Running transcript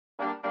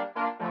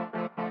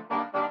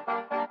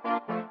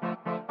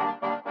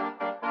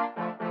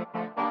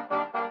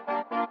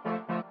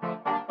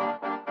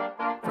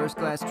First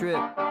class trip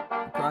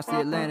across the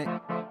Atlantic.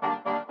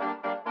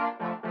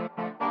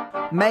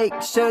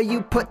 Make sure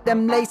you put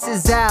them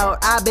laces out.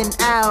 I've been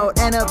out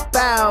and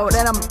about,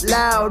 and I'm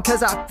loud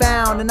cause I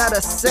found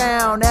another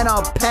sound. And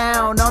I'll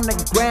pound on the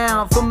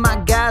ground for my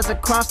guys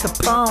across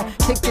the pond.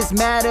 Kick is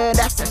matter,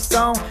 that's their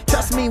song.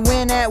 Trust me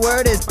when that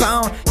word is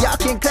gone. Y'all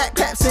can clap,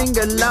 clap, sing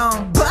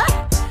along. But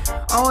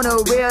on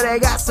the wheel, they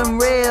got some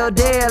real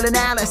deal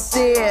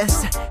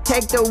analysis.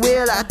 Take the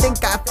wheel, I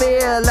think I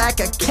feel like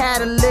a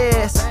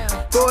catalyst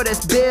for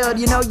this build.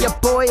 You know your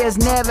boy is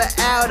never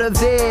out of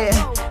it.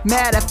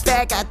 Matter of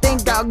fact, I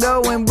think I'll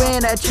go and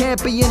win a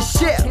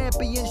championship.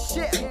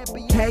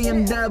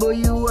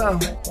 KMWO,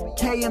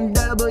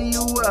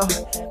 KMWO.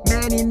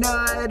 Man, you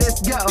know how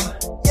this go.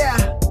 Yeah.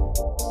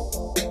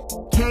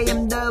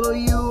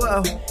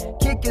 KMWO.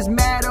 Kickers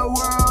matter,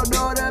 world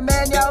order.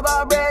 Man, y'all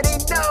already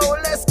know.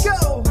 Let's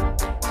go.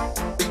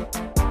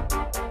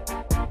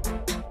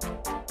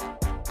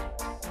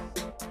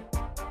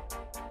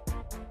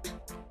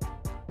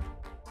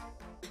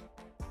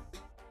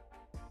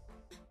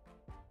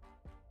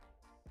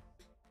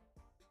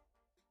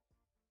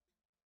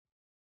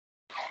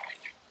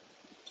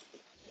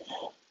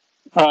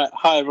 Alright,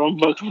 hi everyone,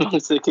 welcome along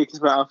to the Kickers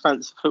About Our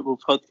Fantasy Football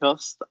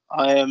podcast.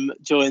 I am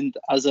joined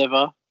as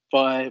ever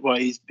by,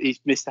 he's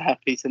Mr.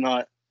 Happy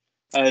tonight.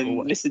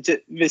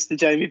 Mr.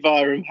 Jamie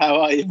Byram, how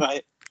are you,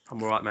 mate?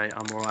 I'm alright, mate,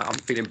 I'm alright. I'm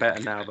feeling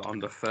better now that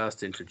I'm the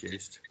first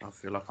introduced. I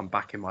feel like I'm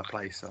back in my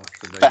place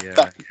after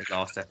the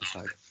last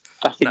episode.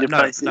 Back in your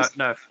place.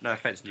 No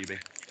offence, newbie.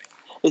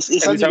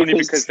 It was only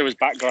because there was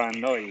background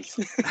noise.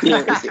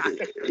 Yeah,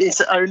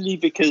 it's only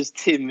because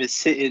Tim is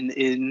sitting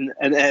in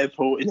an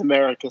airport in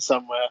America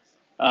somewhere,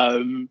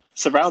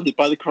 surrounded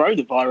by the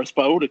coronavirus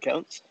by all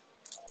accounts.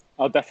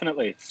 Oh,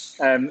 definitely.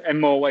 In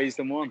more ways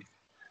than one.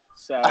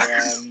 So,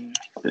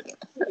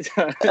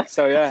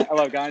 so yeah.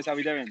 Hello, guys. How are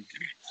we doing?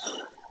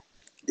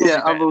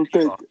 Yeah, I'm all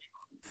good.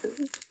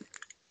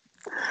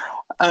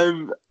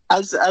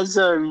 As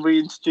we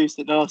introduced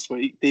it last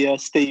week, the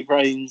Steve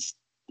Rains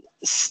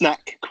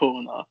snack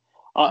corner.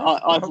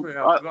 I've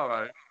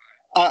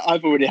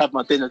already had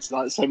my dinner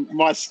tonight, so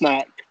my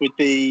snack would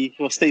be,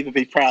 well, Steve would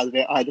be proud of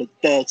it. I had a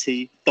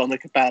dirty doner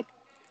kebab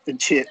and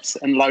chips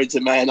and loads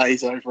of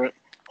mayonnaise over it.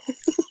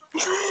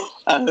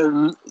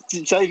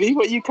 JV,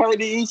 what are you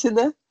currently eating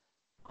there?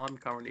 I'm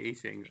currently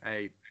eating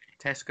a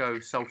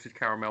Tesco salted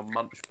caramel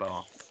munch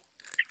bar.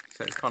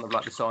 So it's kind of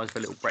like the size of a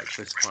little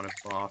breakfast kind of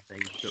bar thing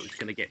that was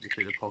going to get me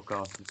through the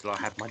podcast until I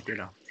had my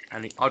dinner.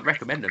 And I'd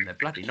recommend them. They're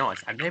bloody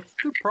nice. And they're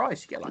good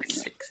price. You get like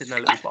 6 in a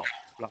little box,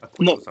 like a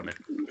quid or something.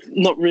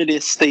 Not really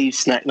a Steve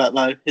snack, that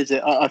though, is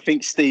it? I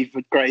think Steve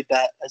would grade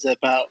that as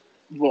about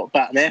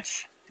an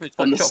F? It's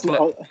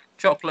got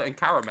chocolate and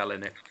caramel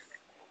in it.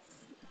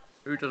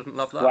 Who doesn't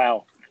love that?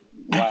 Wow.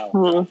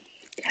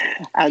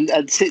 And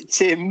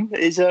Tim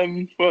is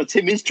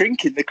Tim is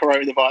drinking the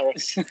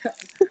coronavirus.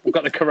 I've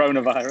got the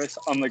coronavirus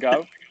on the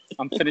go.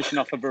 I'm finishing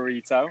off a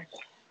burrito.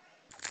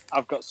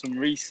 I've got some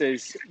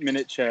Reese's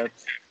miniature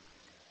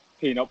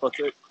peanut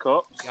butter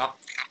cups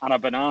and a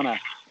banana.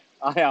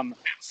 I am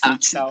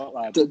souped out,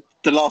 lad.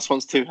 The last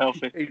one's too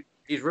healthy.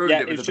 He's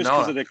ruined it with the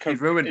banana.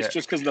 He's ruined it. It's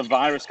just because of the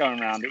virus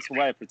going around. It's a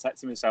way of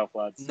protecting myself,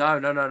 lads. No.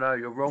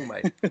 You're wrong,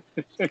 mate.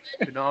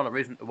 Banana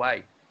isn't the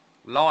way.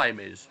 Lime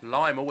is.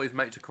 Lime always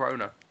makes a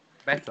Corona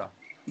better.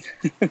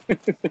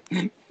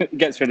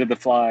 Gets rid of the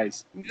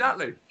flies.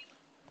 Exactly.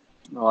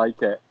 I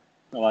like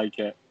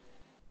it.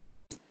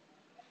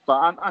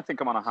 But I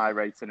think I'm on a high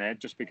rating here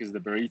just because of the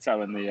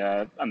burrito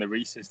and the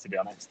Reese's, to be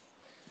honest.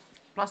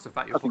 Plus the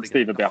fact you're I think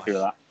Steve would be happy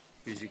with that.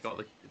 Because you've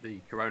got the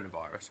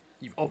coronavirus.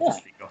 You've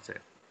obviously got it.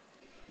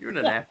 You're in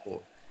an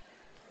airport.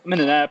 I'm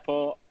in an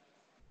airport.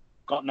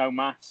 Got no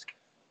mask.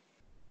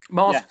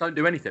 Masks don't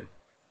do anything.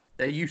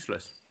 They're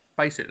useless.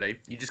 Basically,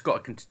 you just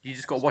got to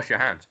wash your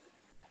hands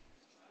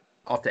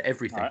after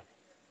everything. Right.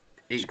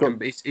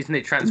 Isn't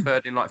it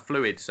transferred in like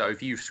fluid? So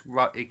if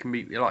it can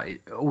be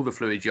like all the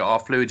fluids. Are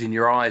fluids in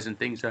your eyes and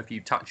things. So if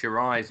you touch your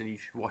eyes, and you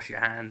should wash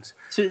your hands.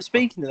 So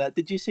speaking of that,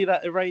 did you see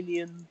that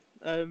Iranian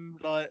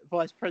like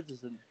vice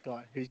president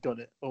guy who's got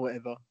it or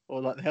whatever,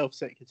 or like the health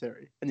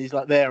secretary, and he's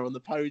like there on the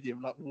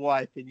podium like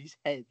wiping his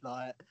head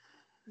like.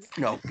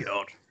 Oh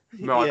God!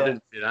 No, I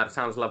didn't see that.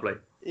 Sounds lovely.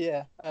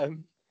 Yeah.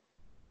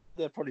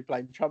 They'll probably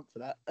blame Trump for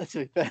that. To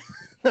be fair,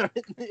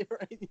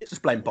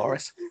 just blame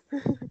Boris.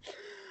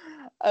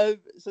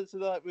 So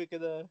tonight we're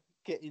gonna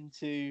get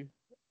into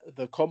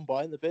the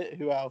combine a bit.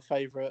 Who our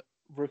favourite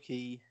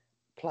rookie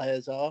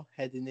players are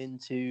heading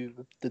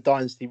into the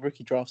Dynasty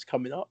rookie drafts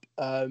coming up.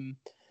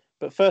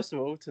 But first of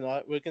all,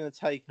 tonight we're going to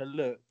take a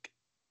look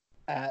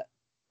at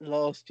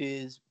last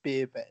year's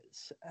beer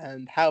bets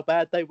and how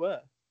bad they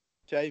were.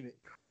 Jamie.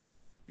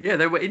 Yeah,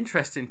 they were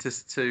interesting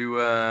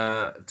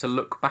to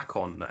look back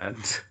on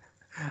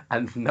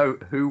and know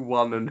who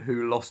won and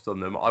who lost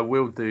on them. I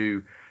will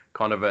do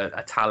kind of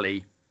a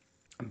tally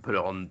and put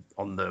it on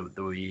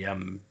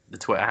the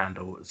Twitter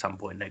handle at some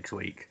point next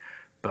week.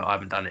 But I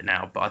haven't done it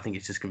now. But I think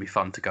it's just going to be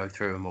fun to go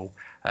through them all.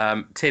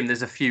 Tim,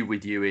 there's a few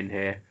with you in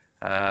here.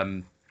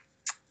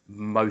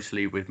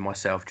 mostly with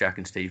myself, Jack,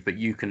 and Steve. But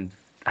you can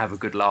have a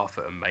good laugh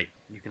at them, mate.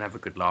 You can have a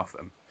good laugh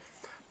at them.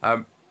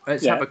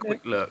 Let's have a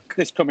quick look.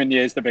 This coming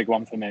year is the big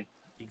one for me.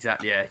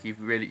 Exactly. Yeah, you've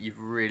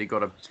really got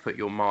to put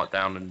your mark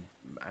down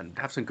and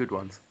have some good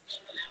ones.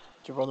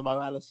 Geronimo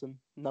Allison,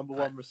 number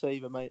 1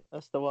 receiver, mate.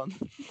 That's the one.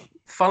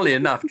 Funnily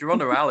enough,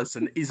 Geronimo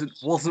Allison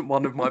wasn't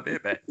one of my beer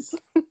bets.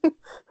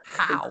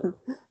 How?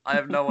 I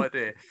have no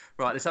idea.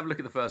 Right, let's have a look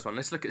at the first one.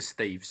 Let's look at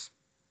Steve's.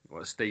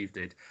 What Steve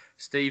did.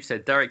 Steve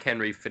said Derrick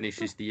Henry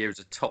finishes the year as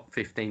a top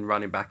 15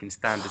 running back in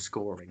standard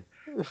scoring.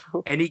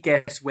 Any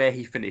guess where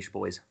he finished,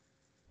 boys?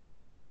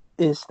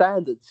 In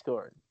standard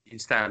scoring? In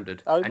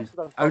standard. And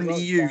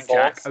only you,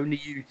 Jack,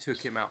 only you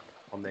took him up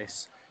on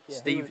this. Yeah,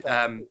 Steve,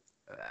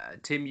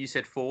 Tim, you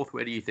said 4th.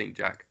 Where do you think,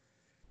 Jack?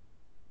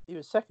 He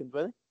was 2nd,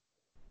 wasn't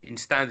he? In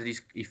standard,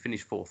 he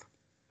finished 4th.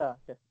 Oh,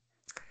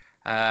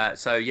 okay.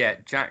 So, yeah,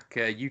 Jack,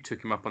 you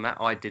took him up on that.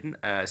 I didn't.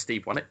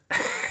 Steve won it.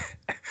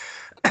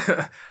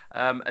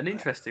 An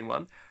interesting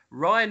one.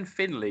 Ryan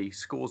Finley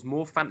scores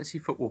more fantasy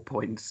football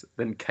points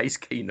than Case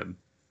Keenum.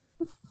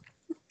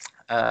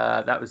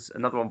 That was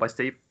another one by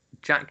Steve.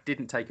 Jack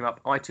didn't take him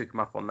up. I took him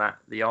up on that.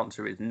 The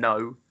answer is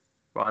no.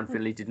 Ryan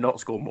Finley did not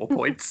score more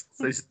points.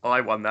 So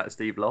I won that.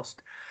 Steve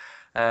lost.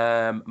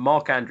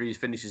 Mark Andrews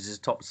finishes as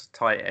top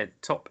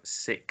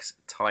 6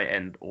 tight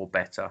end or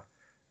better.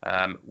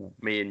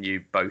 Me and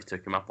you both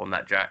took him up on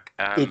that, Jack.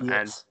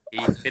 And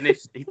he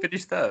finished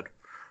 3rd.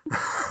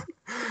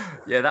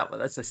 Yeah,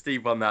 that's a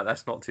Steve won that.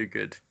 That's not too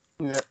good.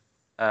 Yeah.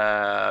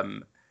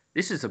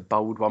 This is a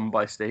bold one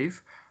by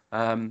Steve.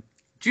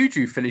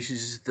 Juju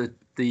finishes the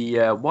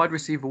wide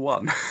receiver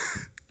 1.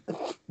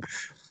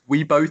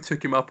 We both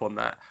took him up on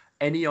that.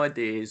 Any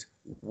ideas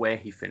where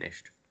he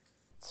finished?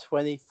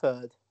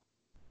 23rd.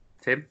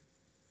 Tim?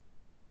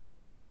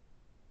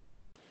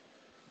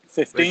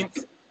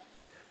 15th.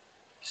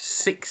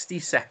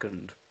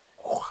 62nd.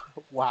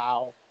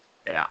 Wow.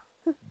 Yeah.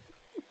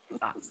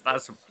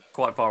 That's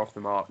quite far off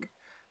the mark.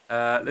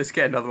 Let's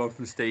get another one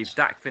from Steve.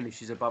 Dak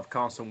finishes above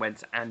Carson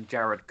Wentz and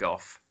Jared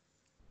Goff.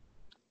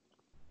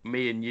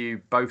 Me and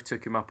you both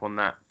took him up on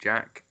that,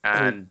 Jack.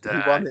 And he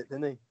won it,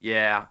 didn't he?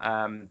 Yeah.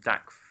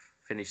 Dak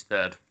finished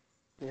 3rd.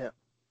 Yeah.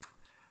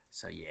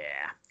 So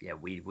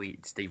we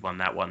Steve won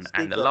that one.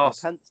 Steve and the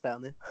last pants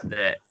down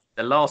there.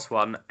 The last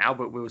one,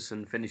 Albert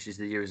Wilson finishes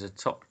the year as a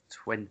top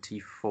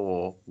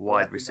 24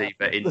 wide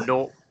receiver in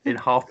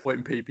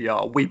half-point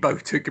PPR. We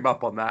both took him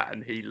up on that,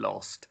 and he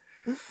lost.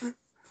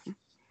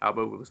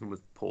 Albert Wilson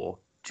was poor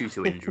due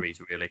to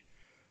injuries, really.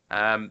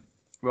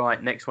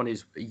 Right, next one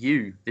is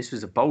you. This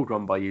was a bold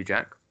one by you,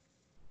 Jack.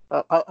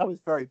 I was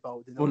very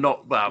bold. I'm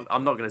not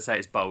going to say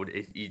it's bold.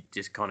 You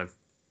just kind of,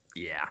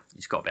 you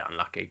just got a bit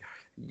unlucky.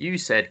 You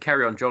said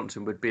Kerryon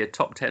Johnson would be a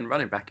top 10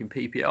 running back in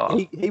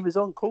PPR. He was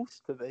on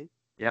course to be.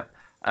 Yep.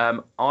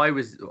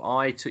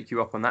 I took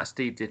you up on that.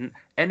 Steve didn't.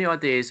 Any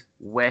ideas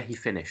where he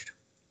finished?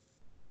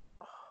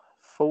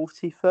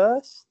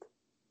 41st.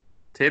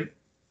 Tim?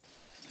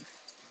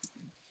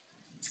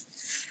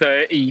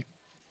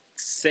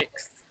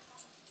 36th.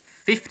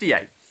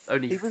 58.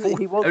 Only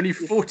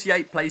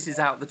 48 places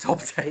out of the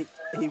top 10.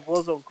 He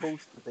was on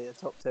course to be a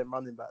top 10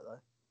 running back, though.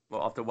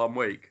 Well, after 1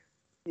 week?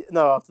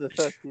 No, after the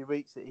first few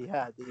weeks that he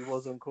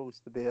was on course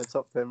to be a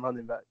top 10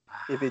 running back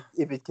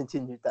if it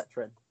continued that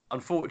trend.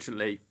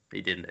 Unfortunately,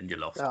 he didn't, and you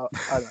lost. Oh,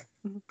 I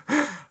know.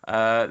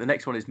 The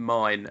next one is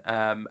mine,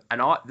 and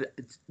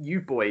you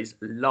boys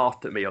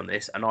laughed at me on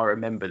this, and I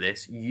remember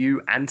this.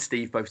 You and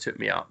Steve both took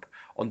me up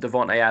on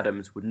Devontae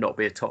Adams would not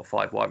be a top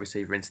 5 wide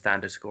receiver in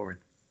standard scoring.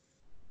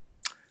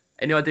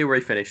 Any idea where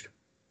he finished?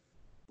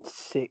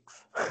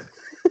 6th.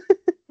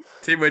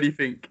 Tim, where do you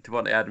think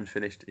Devontae Adams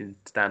finished in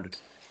standard?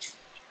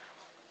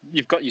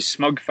 You've got your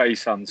smug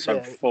face on,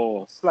 so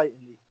 4.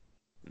 Slightly.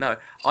 No,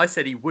 I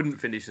said he wouldn't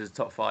finish as a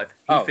top 5.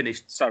 He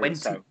finished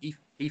 20.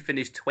 He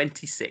finished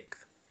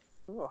 26th.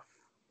 Oh.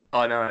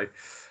 I know.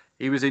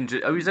 He was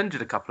injured. He was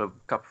injured for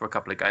a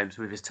couple of games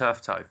with his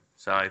turf toe.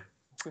 So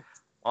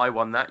I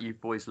won that. You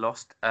boys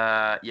lost.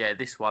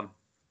 This one.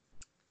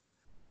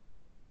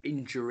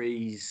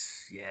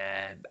 Injuries.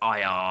 Yeah.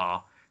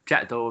 IR.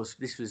 Jack Doyle.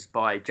 This was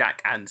by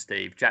Jack and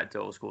Steve. Jack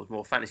Doyle scores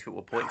more fantasy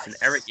football points than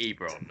Eric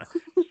Ebron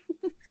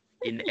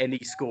in any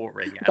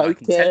scoring. And I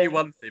can tell you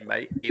one thing,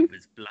 mate. It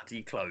was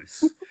bloody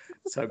close.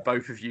 So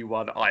both of you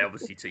won. I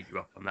obviously took you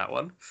up on that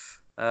one.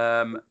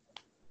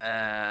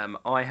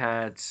 I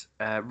had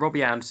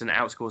Robbie Anderson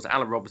outscores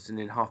Allen Robinson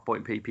in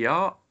half-point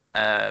PPR.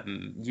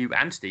 You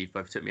and Steve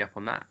both took me up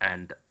on that,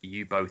 and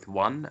you both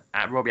won.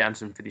 Robbie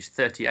Anderson finished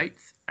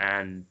 38th,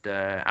 and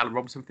Allen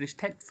Robinson finished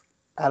 10th.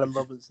 Allen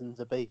Robinson's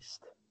a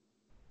beast.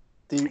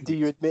 Do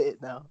you admit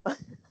it now?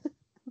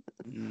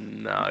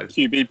 No.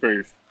 QB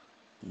proof.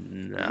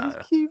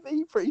 No. He's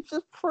QB proof. He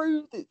just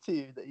proved it to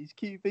you that he's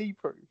QB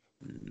proof.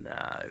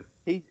 No.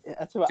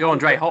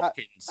 DeAndre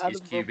Hopkins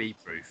is QB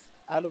proof.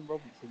 Allen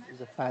Robinson is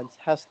a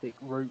fantastic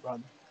route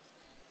runner.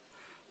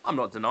 I'm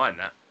not denying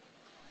that.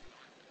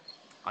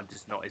 I'm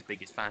just not his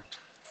biggest fan.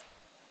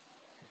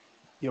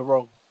 You're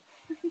wrong.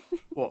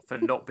 What, for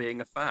not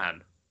being a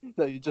fan?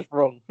 No, you're just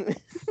wrong.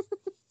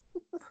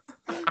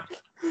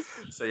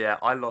 So yeah,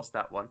 I lost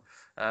that one.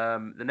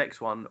 The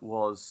next one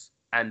was,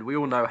 and we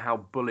all know how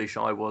bullish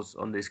I was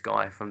on this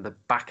guy from the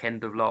back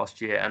end of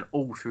last year and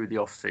all through the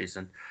off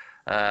season.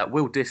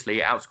 Will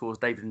Dissly outscores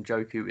David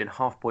Njoku in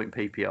half-point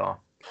PPR.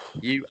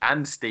 You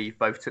and Steve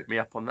both took me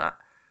up on that,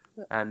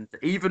 and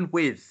even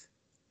with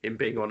him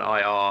being on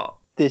IR,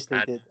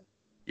 Dissly did.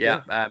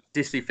 Yeah,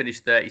 Dissly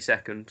finished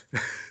 32nd.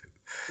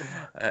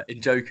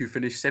 Njoku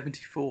finished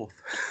 74th.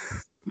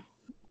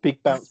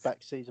 Big bounce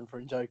back season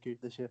for Njoku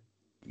this year.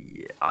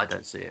 Yeah, I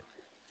don't see it.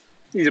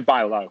 He's a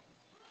buy low.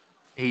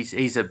 He's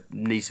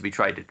needs to be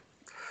traded.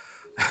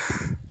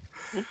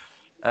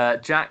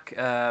 Jack,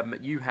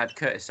 you had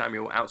Curtis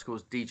Samuel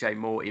outscores DJ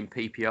Moore in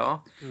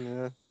PPR.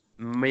 Yeah.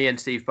 Me and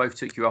Steve both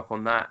took you up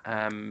on that.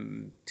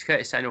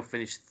 Curtis Samuel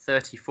finished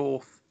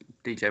 34th.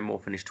 DJ Moore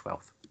finished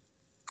 12th.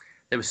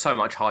 There was so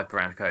much hype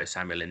around Curtis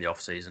Samuel in the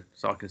off-season,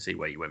 so I can see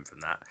where you went from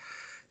that.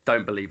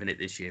 Don't believe in it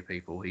this year,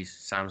 people. He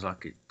seems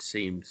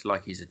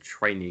like he's a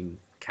training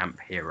camp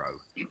hero.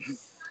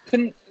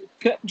 Can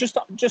just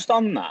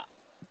on that,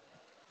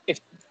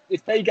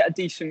 if they get a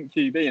decent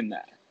QB in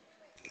there,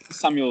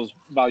 Samuel's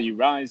value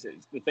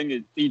rises. The thing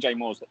is, DJ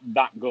Moore's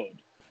that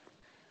good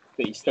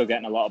that he's still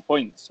getting a lot of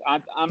points.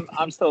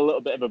 I'm still a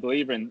little bit of a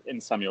believer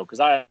in Samuel because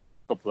I had a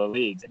couple of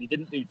leagues and he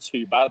didn't do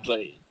too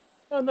badly.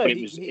 Oh, no,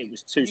 it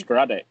was too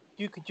sporadic.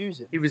 You could use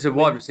it. He was a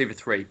wide receiver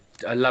 3,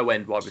 a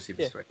low-end wide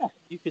receiver 3. Yeah,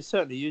 you could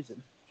certainly use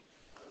him.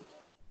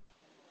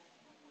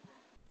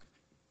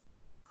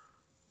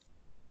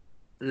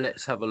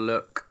 Let's have a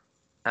look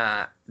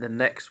at the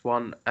next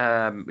one.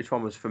 Which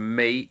one was for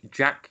me?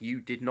 Jack,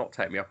 you did not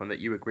take me up on that.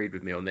 You agreed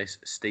with me on this.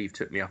 Steve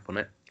took me up on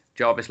it.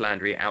 Jarvis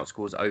Landry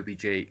outscores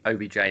OBJ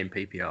in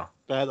PPR.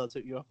 Bad, I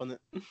took you up on it.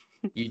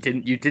 You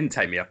didn't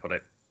take me up on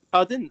it.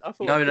 I didn't. I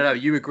thought. No.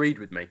 You agreed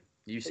with me.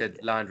 You said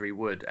Landry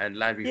would, and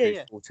Landry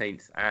finished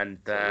 14th, and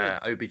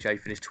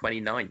OBJ finished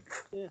 29th.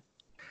 Yeah.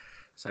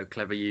 So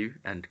clever you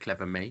and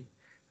clever me.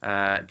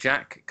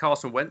 Jack,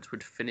 Carson Wentz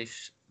would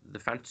finish the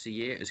fantasy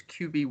year as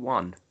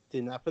QB1.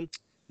 Didn't happen.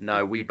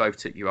 No, we both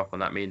took you up on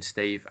that, me and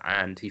Steve,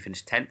 and he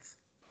finished 10th.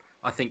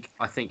 I think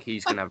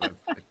he's going to have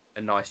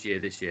a nice year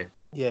this year.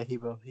 Yeah, he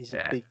will. He's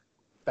a big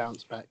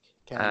bounce back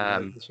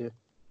candidate this year.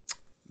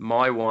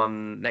 My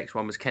next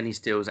one was Kenny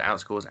Stills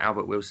outscores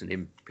Albert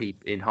Wilson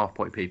in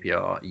half-point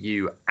PPR.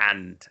 You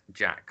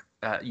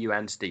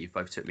and Steve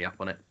both took me up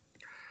on it.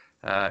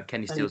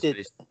 Kenny Stills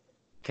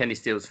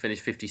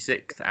finished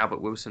 56th.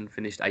 Albert Wilson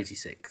finished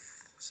 86th.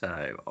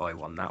 So I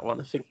won that one.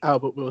 I think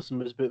Albert Wilson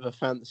was a bit of a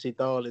fantasy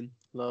darling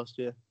last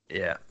year.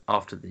 Yeah,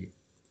 after the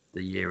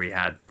year he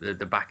had,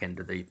 the back end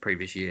of the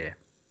previous year.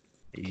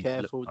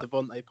 Careful,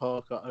 Devontae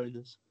Parker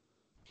owners.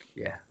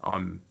 Yeah,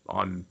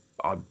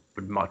 I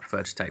would much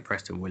prefer to take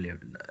Preston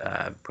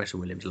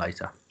Williams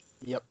later.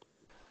 Yep.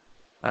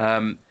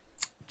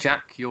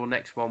 Jack, your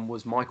next one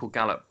was Michael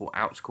Gallup will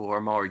outscore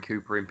Amari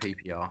Cooper in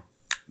PPR.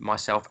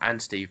 Myself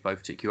and Steve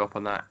both took you up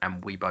on that,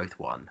 and we both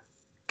won.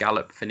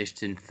 Gallup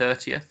finished in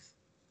 30th.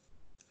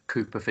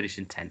 Cooper finished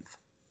in 10th.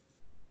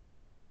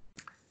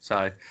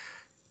 So,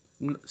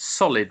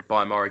 solid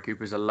by Amari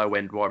Cooper as a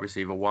low-end wide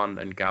receiver 1,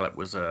 and Gallup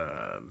was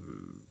a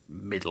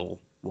middle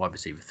wide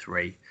receiver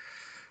 3.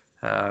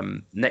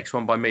 Next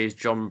one by me is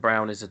John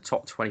Brown is a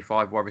top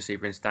 25 wide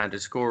receiver in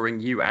standard scoring.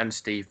 You and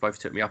Steve both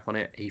took me up on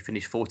it. He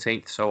finished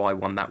 14th, so I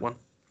won that one.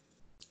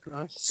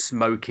 Nice.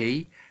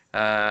 Smokey.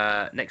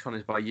 Next one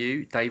is by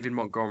you. David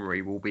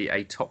Montgomery will be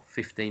a top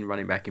 15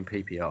 running back in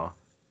PPR.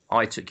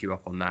 I took you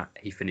up on that.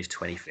 He finished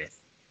 25th.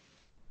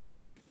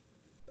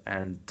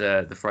 And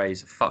the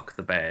phrase, fuck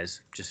the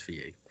Bears, just for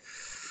you.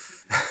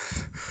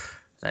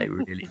 They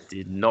really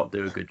did not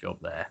do a good job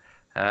there.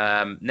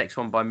 Next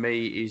one by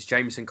me is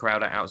Jamison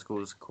Crowder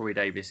outscores Corey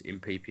Davis in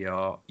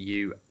PPR.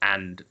 You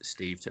and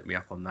Steve took me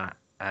up on that.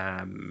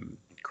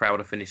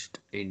 Crowder finished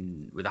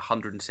with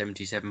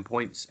 177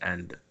 points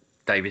and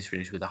Davis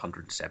finished with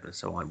 107,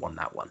 so I won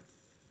that one.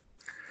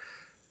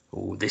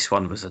 Oh, this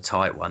one was a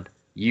tight one.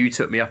 You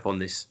took me up on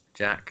this,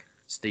 Jack.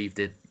 Steve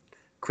did.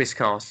 Chris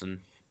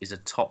Carson is a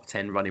top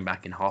 10 running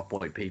back in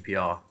half-point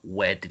PPR.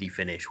 Where did he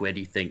finish? Where do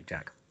you think,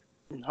 Jack?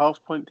 In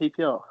half-point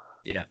PPR?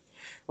 Yeah.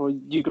 Well,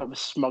 you got a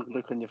smug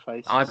look on your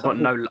face. I've got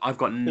no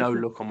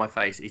look on my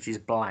face. It is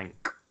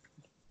blank.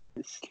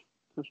 I'm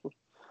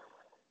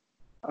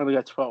gonna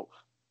go 12th.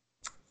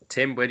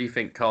 Tim, where do you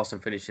think Carson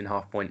finished in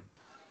half-point?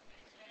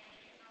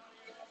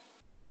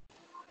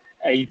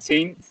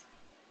 18th.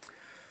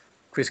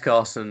 Chris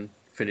Carson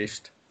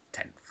finished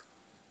 10th.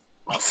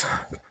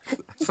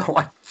 So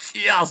I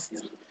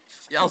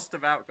just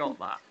about got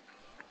that.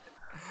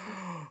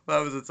 That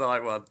was a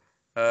tight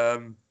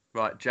one.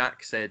 Right,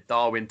 Jack said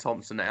Darwin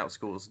Thompson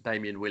outscores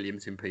Damian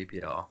Williams in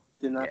PPR.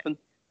 Didn't happen.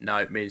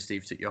 No, me and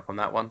Steve took you up on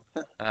that one.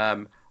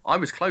 I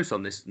was close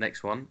on this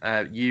next one.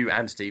 You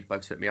and Steve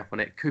both took me up on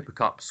it. Cooper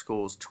Kupp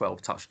scores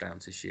 12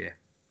 touchdowns this year.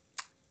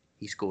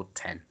 He scored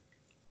 10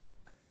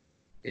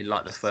 in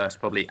like the first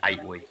probably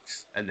 8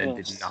 weeks, and then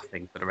did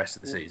nothing for the rest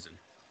of the season.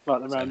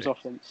 Like the Rams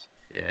offense.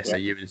 Yeah, so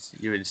you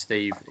and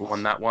Steve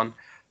won that one,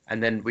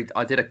 and then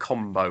I did a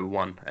combo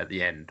one at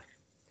the end.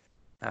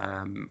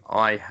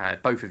 I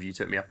had, both of you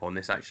took me up on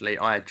this actually.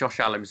 I had Josh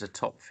Allen as a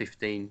top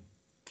 15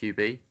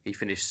 QB. He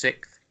finished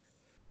 6th.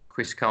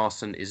 Chris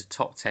Carson is a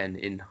top 10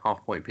 in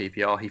half-point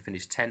PPR. He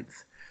finished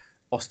 10th.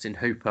 Austin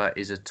Hooper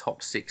is a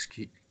top 6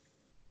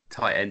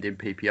 tight end in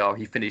PPR.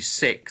 He finished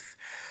 6th.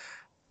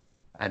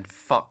 And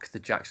fuck the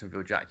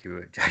Jacksonville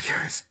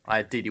Jaguars. I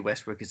had D.D.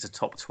 Westbrook as a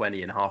top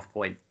 20 in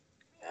half-point.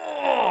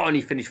 Oh, and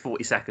he finished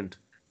 42nd.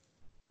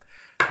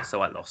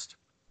 So I lost.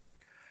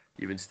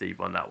 You and Steve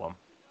won that one.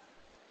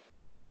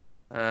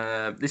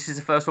 This is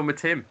the first one with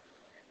Tim.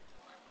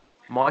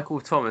 Michael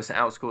Thomas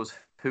outscores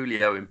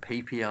Julio in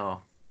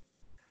PPR.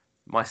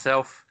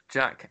 Myself,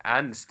 Jack,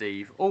 and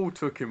Steve all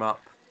took him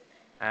up,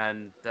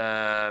 and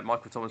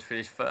Michael Thomas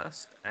finished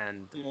first,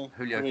 and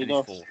Julio finished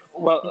 4th.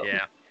 Well,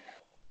 yeah.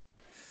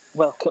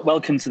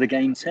 Welcome to the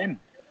game, Tim.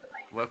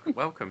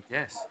 Welcome.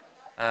 Yes.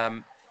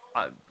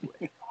 I'll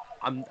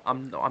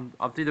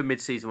do the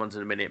mid-season ones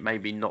in a minute.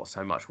 Maybe not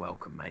so much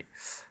welcome, mate.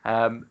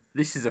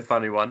 This is a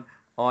funny one.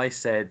 I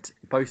said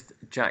both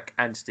Jack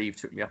and Steve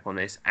took me up on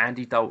this.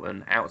 Andy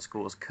Dalton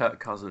outscores Kirk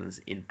Cousins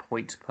in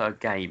points per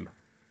game.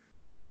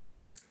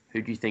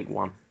 Who do you think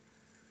won?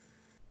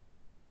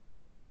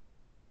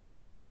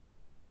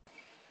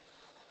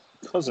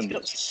 Cousins. He's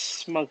got a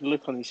smug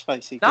look on his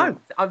face.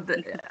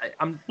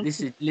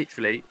 This is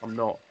literally. I'm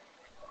not.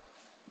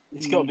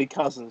 It's got to be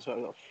Cousins. So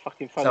I've got a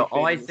fucking funny so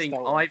I think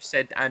I've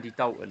said Andy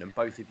Dalton, and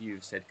both of you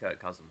have said Kirk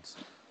Cousins.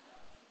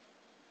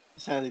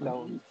 It's Andy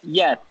Dalton.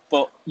 Yeah,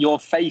 but your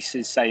face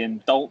is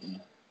saying Dalton.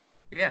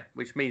 Yeah,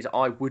 which means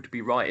I would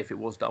be right if it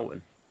was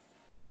Dalton.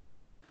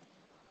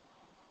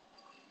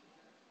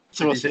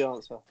 So what's the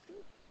answer?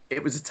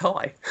 It was a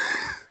tie.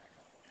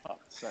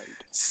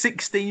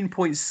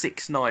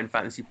 16.69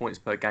 fantasy points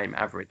per game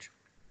average.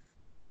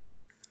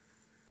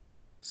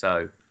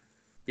 So,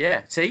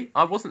 yeah. See,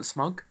 I wasn't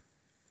smug.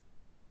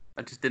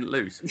 I just didn't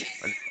lose,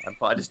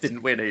 but I just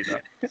didn't win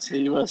either. So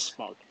you were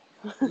smug.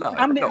 No,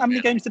 how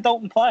many games did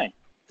Dalton play?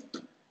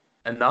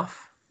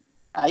 Enough.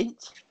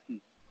 8.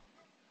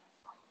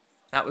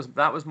 That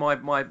was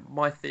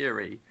my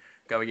theory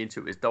going into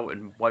it. Was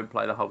Dalton won't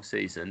play the whole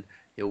season.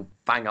 He'll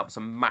bang up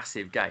some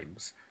massive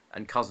games,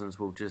 and Cousins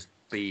will just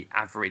be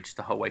average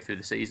the whole way through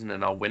the season,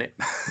 and I'll win it.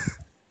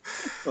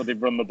 Or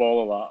they've run the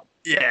ball a lot.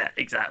 Yeah,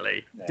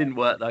 exactly. Yeah. Didn't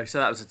work though, so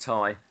that was a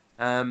tie.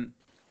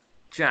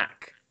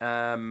 Jack,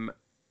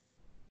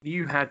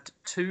 you had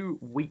 2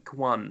 week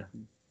 1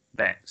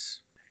 bets,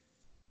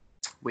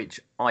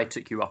 which I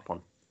took you up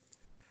on.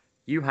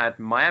 You had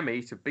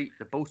Miami to beat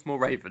the Baltimore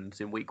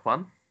Ravens in week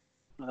 1.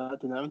 I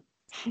don't know.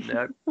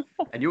 No.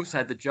 And you also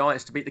had the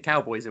Giants to beat the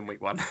Cowboys in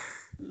week 1.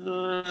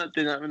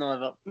 Didn't happen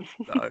either.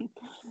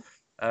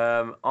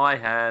 No. I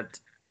had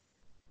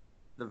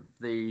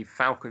the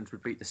Falcons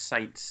would beat the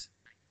Saints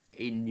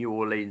in New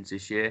Orleans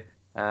this year.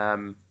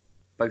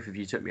 Both of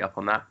you took me up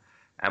on that,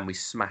 and we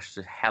smashed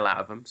the hell out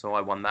of them, so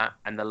I won that.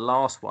 And the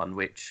last one,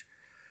 which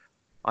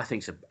I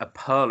think is a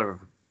perler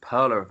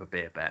of a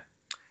beer bet,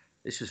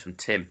 this was from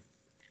Tim.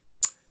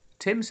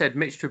 Tim said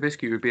Mitch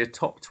Trubisky would be a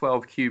top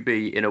 12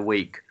 QB in a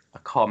week. I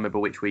can't remember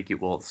which week it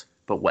was,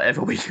 but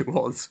whatever week it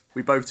was,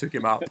 we both took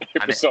him up,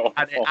 and it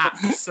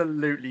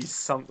absolutely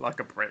sunk like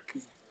a brick.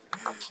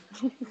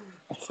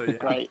 So, yeah.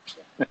 Great.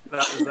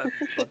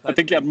 I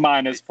think he had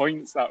minus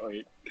points that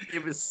week.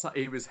 It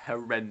was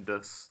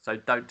horrendous. So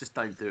don't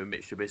do a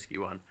Mitch Trubisky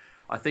one.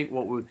 I think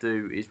what we'll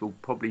do is we'll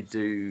probably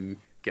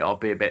get our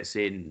beer bets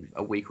in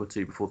a week or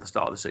 2 before the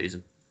start of the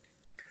season,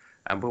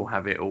 and we'll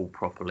have it all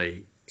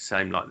properly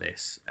same like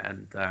this.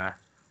 And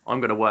I'm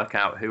going to work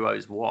out who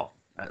owes what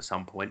at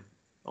some point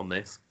on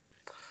this.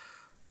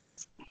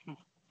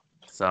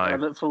 So I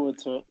look forward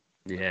to it.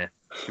 Yeah,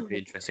 should be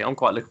interesting. I'm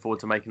quite looking forward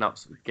to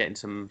getting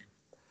some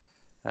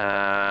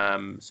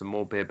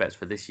more beer bets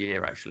for this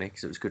year actually,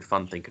 because it was good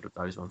fun thinking of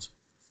those ones.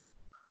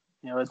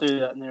 Yeah, we'll do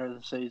that nearer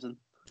the season.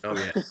 Oh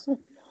yes.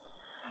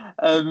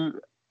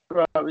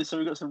 Right, so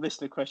we've got some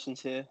listener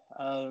questions here.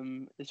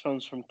 This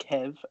one's from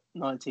Kev,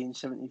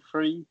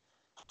 1973.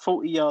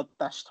 40-yard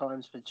dash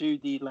times for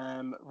Judy,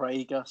 Lamb,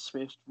 Rager,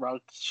 Swift,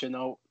 Ruggs,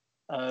 Chenault.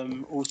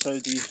 Also,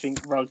 do you think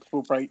Ruggs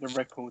will break the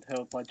record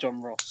held by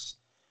John Ross?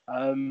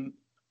 I'll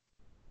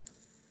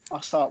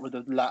start with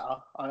the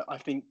latter. I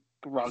think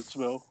Ruggs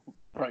will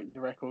break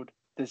the record.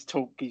 There's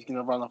talk he's going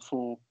to run a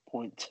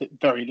 4.2,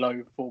 very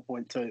low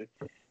 4.2.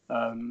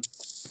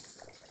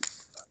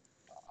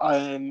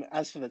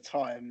 As for the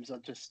times, I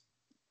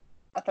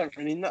don't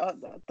really know. I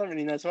don't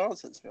really know to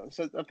answer, to be honest.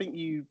 So I think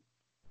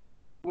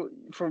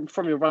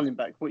from your running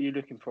back, what are you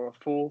looking for? A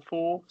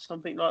 4.4,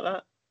 something like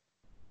that?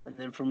 And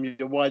then from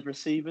your wide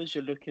receivers,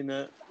 you're looking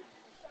at,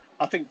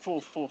 I think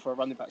 4.4 for a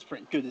running back is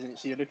pretty good, isn't it?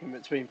 So you're looking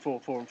between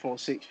 4.4 and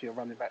 4.6 for your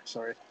running back,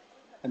 sorry.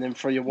 And then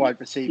for your wide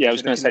receivers... Yeah, I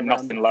was going to say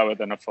nothing lower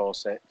than a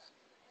 4.6.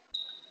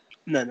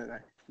 No.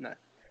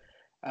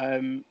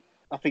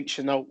 I think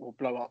Chenault will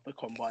blow up the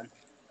combine.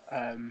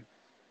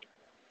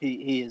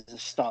 He is a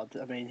stud.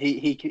 I mean,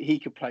 he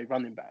could play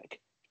running back,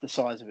 the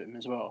size of him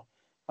as well.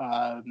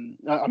 I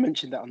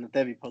mentioned that on the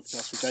Devi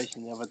podcast with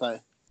Jason the other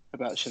day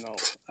about Chenault.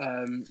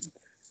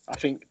 I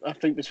think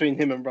between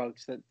him and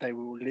Ruggs that they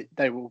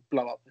will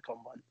blow up the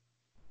combine.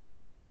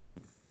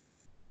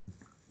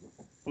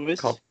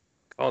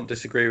 Can't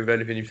disagree with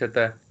anything you said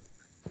there.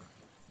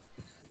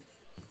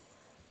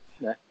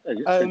 Yeah,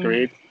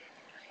 agreed.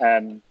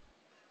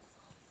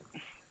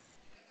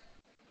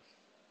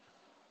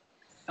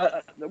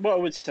 What I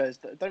would say is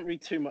that don't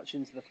read too much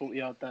into the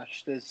 40-yard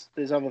dash.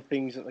 There's other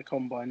things at the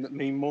combine that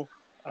mean more.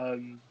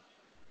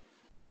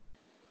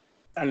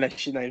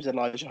 Unless your name's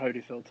Elijah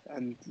Holyfield,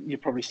 and you're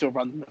probably still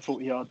running the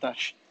 40-yard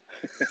dash.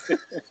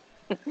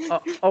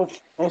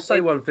 I'll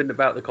say one thing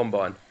about the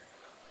combine.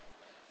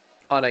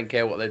 I don't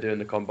care what they do in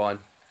the combine.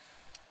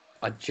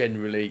 I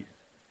generally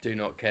do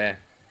not care.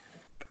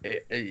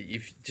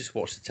 You just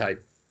watch the tape.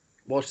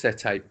 Watch their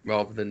tape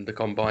rather than the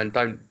combine.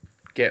 Don't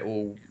get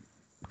all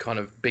kind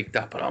of bigged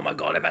up and, oh my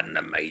God, I've had an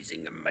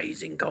amazing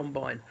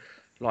combine.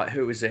 Like,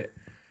 who is it?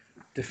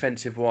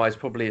 Defensive wise,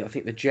 probably, I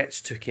think the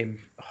Jets took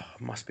him,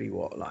 must be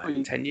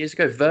 10 years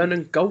ago?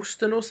 Vernon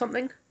Gholston or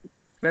something?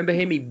 Remember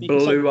him? He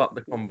blew up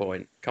the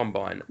combine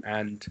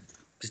and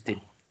just did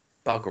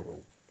bugger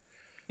all.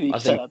 You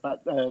said that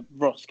about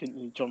Ross, couldn't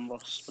you? John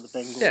Ross for the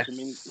Bengals. Yeah, I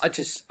mean,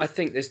 I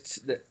think there's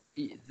the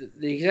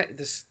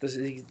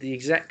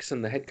execs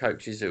and the head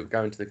coaches who are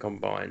going to the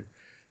combine.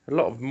 A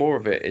lot of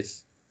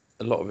it,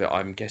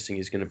 I'm guessing,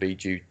 is going to be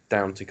due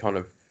down to kind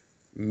of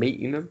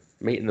meeting the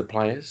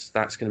players.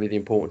 That's going to be the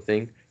important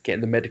thing.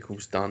 Getting the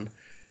medicals done.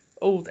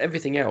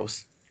 Everything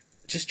else,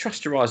 just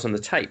trust your eyes on the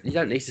tape. You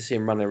don't need to see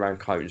them running around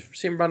cones.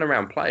 See them running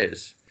around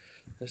players.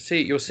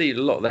 You'll see a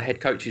lot of the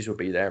head coaches will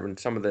be there, and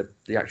some of the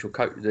actual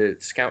the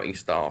scouting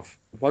staff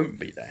won't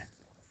be there.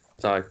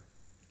 So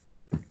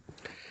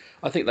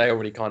I think they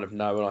already kind of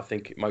know, and I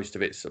think most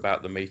of it's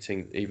about the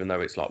meeting, even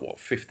though it's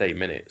 15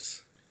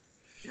 minutes.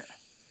 Yeah.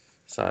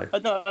 So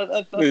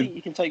I think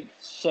you can take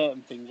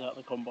certain things out of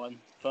the combine,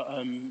 but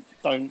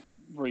don't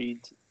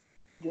read.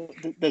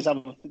 There's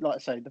other, like I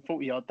say, the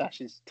 40-yard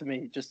dash is to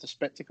me just a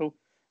spectacle.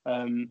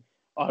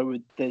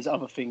 There's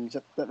other things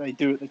that they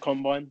do at the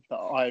combine that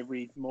I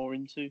read more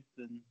into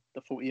than the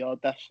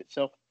 40-yard dash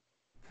itself.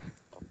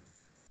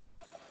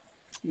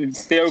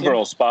 It's the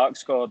overall spark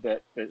score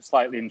that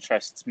slightly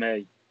interests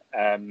me.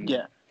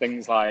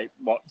 Things like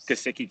what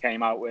Gesicki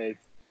came out with.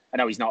 I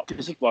know he's not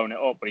blown it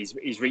up, but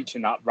he's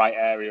reaching that right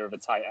area of a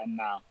tight end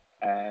now.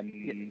 I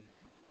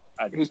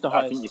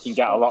think you can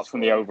get a lot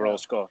from the overall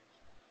score.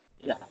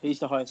 Yeah, he's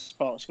the highest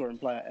spark scoring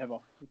player ever,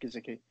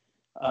 Gesicki.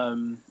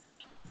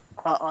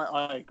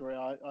 I agree.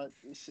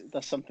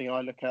 That's something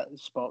I look at,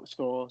 spark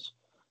scores.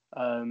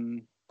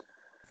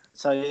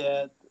 So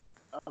yeah,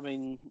 I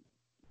mean,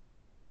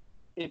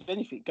 if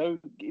anything,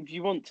 if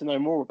you want to know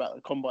more about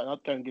the combine,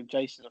 I'd go and give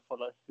Jason a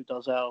follow, who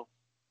does our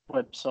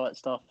website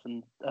stuff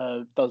and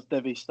does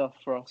Devy stuff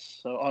for us.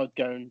 So I'd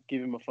go and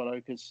give him a follow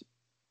because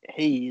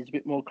he is a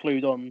bit more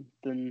clued on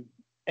than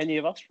any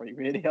of us three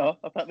really are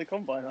about the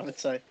combine, I would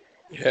say.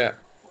 Yeah.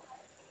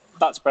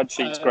 That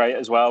spreadsheet's great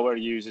as well, where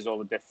he uses all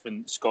the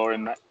different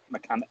scoring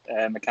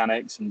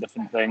mechanics and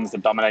different things. The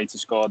Dominator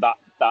score,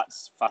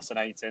 that's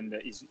fascinating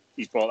that he's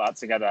brought that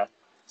together.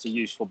 It's a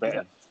useful bit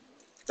of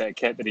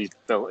kit that he's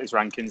built his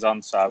rankings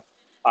on. So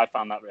I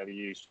found that really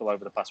useful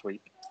over the past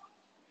week.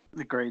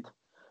 Agreed.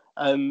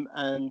 And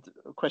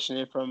a question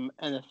here from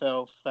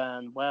NFL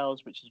fan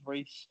Wales, which is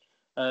Reese.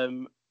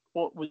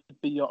 What would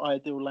be your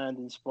ideal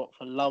landing spot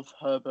for Love,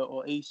 Herbert,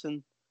 or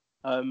Eason?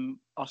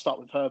 I'll start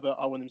with Herbert.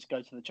 I want him to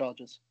go to the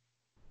Chargers.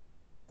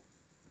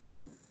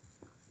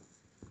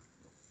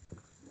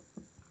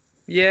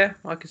 Yeah,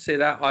 I can see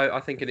that.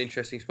 I think an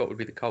interesting spot would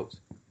be the Colts.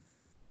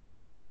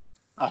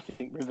 I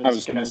think Rivers. I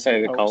was going to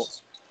say the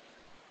Colts.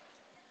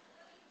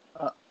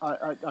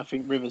 I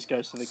think Rivers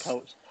goes to the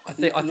Colts. I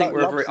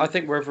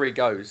think wherever he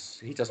goes,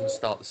 he doesn't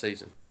start the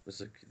season as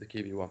the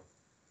QB1.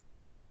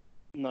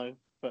 No,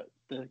 but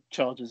the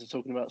Chargers are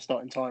talking about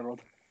starting Tyrod.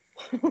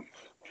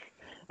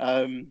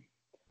 I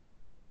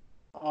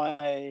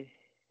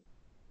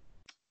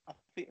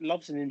think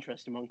Love's an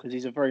interesting one because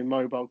he's a very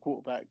mobile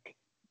quarterback,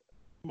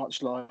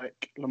 much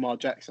like Lamar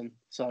Jackson.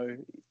 So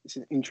it's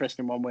an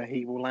interesting one where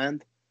he will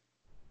land.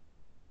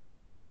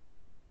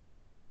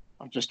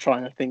 I'm just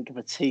trying to think of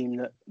a team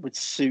that would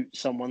suit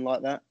someone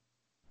like that.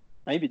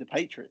 Maybe the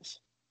Patriots.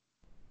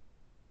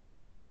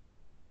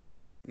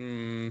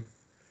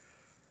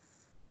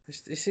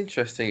 It's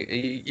interesting.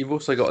 You've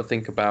also got to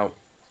think about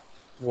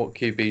what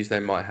QBs they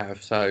might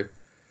have. So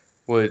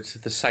would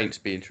the Saints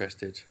be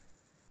interested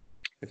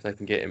if they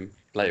can get him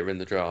later in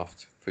the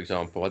draft, for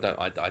example? I don't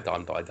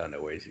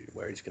know where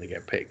he's going to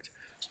get picked,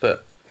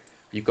 but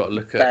you've got to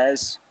look at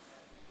Bears.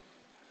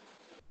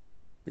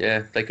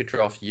 Yeah, they could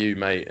draft you,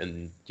 mate,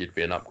 and you'd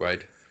be an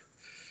upgrade.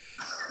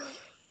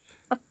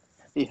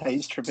 He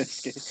hates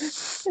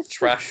Trubisky.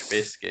 Trash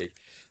Bisky.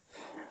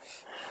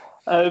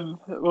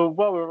 Well,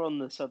 while we're on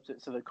the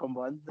subject of the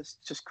combine, let's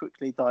just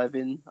quickly dive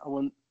in. I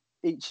want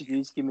each of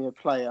you to give me a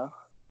player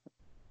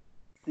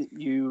that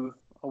you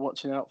are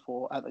watching out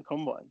for at the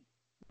combine,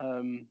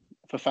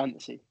 for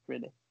fantasy,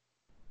 really.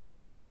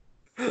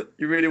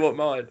 You really want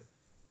mine?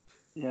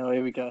 Yeah, well,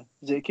 here we go.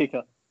 Is it a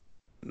kicker?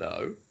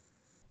 No.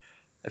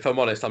 If I'm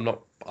honest,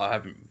 I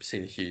haven't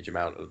seen a huge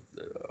amount of.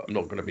 I'm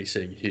not going to be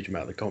seeing a huge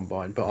amount of the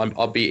combine, but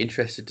I'll be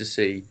interested to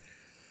see.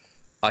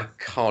 I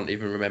can't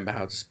even remember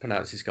how to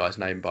pronounce this guy's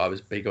name, but I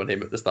was big on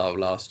him at the start of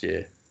last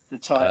year. The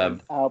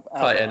Titan,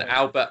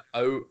 Albert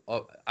O.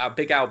 Our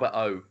big Albert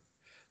O.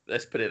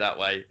 Let's put it that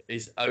way.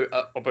 He's there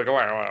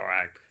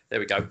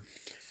we go.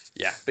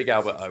 Yeah, big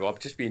Albert O. I'll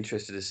just be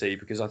interested to see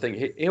because I think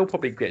he'll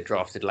probably get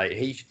drafted late.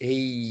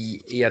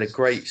 He had a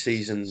great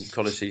season,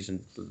 college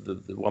season,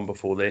 the one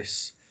before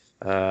this,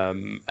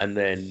 and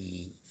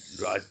then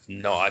I'm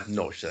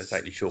not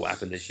exactly sure what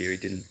happened this year. He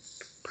didn't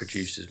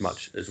produce as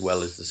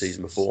well as the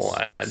season before,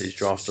 and his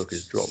draft stock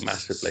has dropped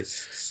massively.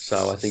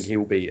 So I think he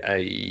will be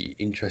a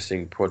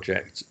interesting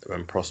project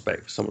and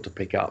prospect for someone to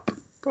pick up,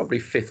 probably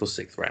 5th or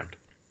 6th round.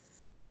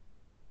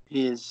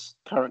 He is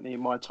currently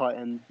my tight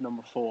end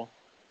number 4.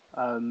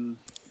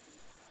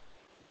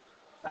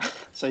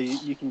 So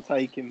you can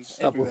take him.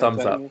 Double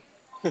thumbs up.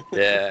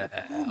 Yeah,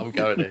 I'm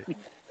going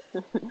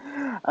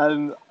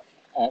to.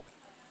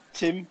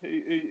 Tim,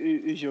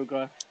 who's your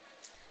guy?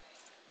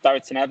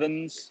 Darrynton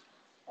Evans.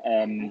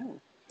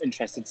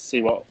 Interested to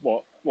see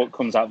what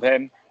comes out of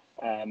him.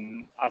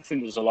 I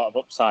think there's a lot of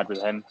upside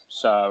with him.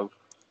 So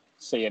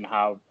seeing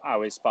how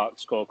his spark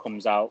score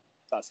comes out,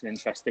 that's an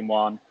interesting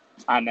one.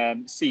 And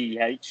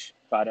CEH,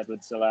 Brad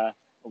Edwards-Helaire,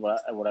 or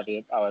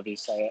whatever, however you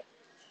say it.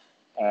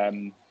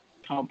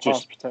 Can't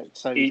pass protect,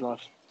 save his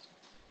life.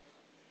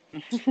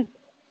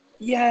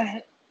 Yeah,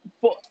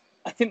 but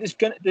I think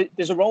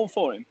there's a role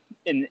for him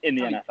in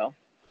the NFL.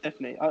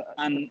 Definitely,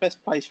 and the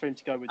best place for him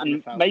to go with,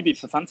 and maybe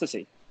for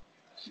fantasy.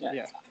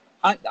 Yeah.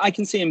 I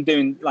can see him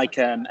doing like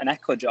an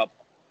Eckler job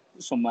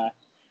somewhere.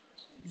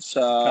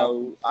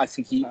 So I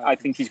think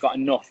he's got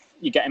enough.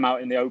 You get him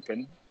out in the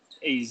open,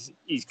 he's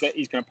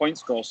going to point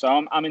score.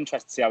 So I'm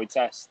interested to see how he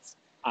tests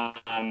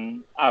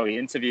and how he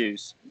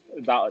interviews.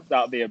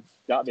 That'll be a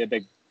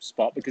big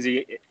spot because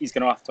he's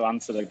going to have to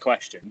answer the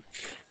question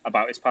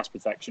about his pass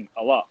protection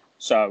a lot.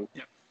 So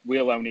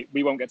we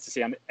won't get to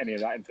see any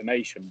of that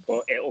information,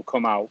 but it'll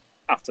come out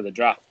after the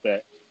draft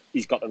that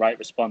he's got the right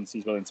response,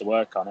 he's willing to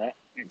work on it,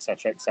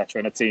 etc., etc.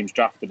 And a team's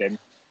drafted him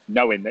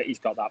knowing that he's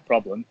got that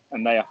problem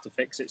and they have to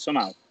fix it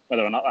somehow.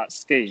 Whether or not that's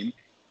scheme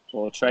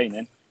or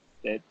training,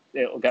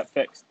 it'll get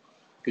fixed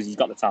because he's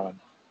got the talent.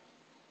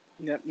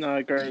 Yeah, no, I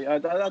agree. I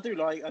do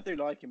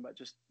like him, but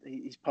just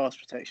his pass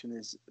protection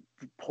is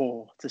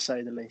poor, to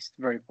say the least.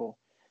 Very poor.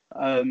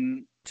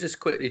 Just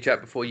quickly, Jack,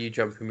 before you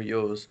jump in with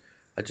yours,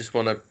 I just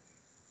want to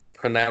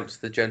pronounce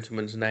the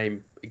gentleman's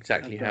name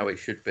exactly how it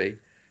should be.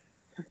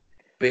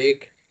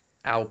 Big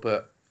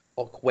Albert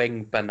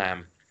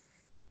Okwuegbunam,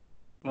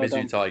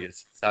 Mizzou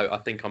Tigers. So I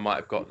think I might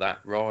have got that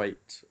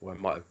right, or I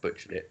might have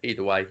butchered it.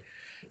 Either way,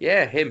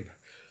 yeah, him.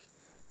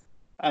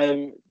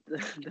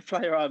 The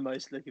player I'm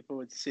most looking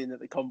forward to seeing at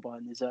the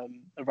combine is a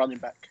running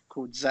back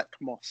called Zach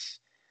Moss.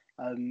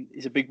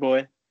 He's a big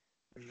boy,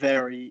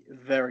 very,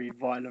 very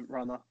violent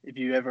runner. If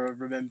you ever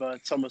remember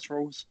Thomas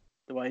Rawls,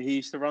 the way he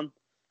used to run,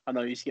 I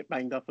know he used to get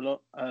banged up a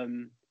lot.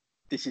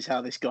 This is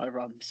how this guy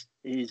runs.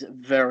 He's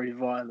very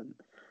violent.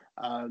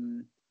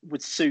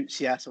 Would suit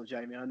Seattle,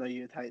 Jamie. I know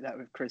you'd hate that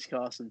with Chris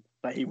Carson,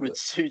 but he'd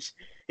suit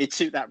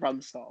that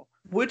run style.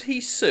 Would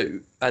he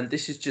suit, and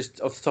this is just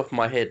off the top of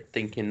my head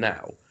thinking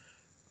now,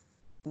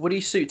 would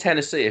he suit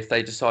Tennessee if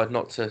they decide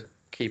not to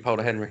keep hold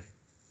of Henry?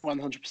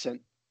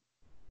 100%.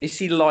 Is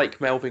he like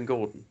Melvin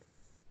Gordon?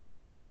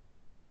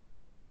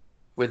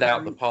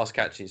 Without the pass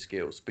catching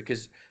skills?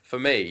 Because for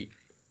me,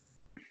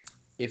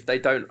 if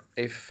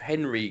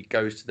Henry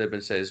goes to them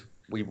and says,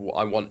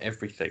 I want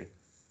everything,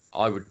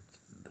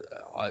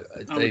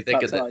 they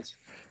get that.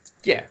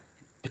 Yeah,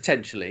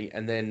 potentially,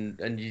 and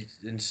you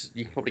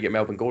can probably get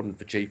Melvin Gordon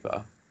for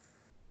cheaper.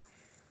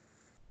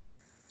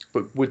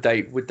 But would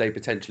they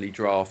potentially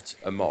draft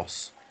a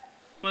Moss?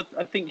 Well,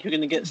 I think you're going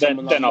to get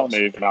someone. They're not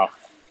moving off.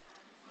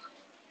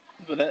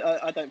 But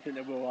I don't think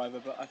they will either.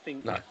 But I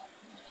think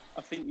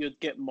you'd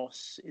get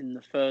Moss in the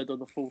 3rd or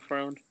the 4th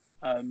round.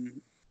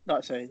 Like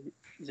I say,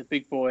 he's a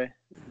big boy,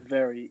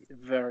 very,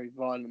 very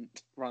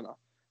violent runner.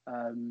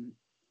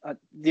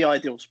 The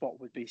ideal spot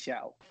would be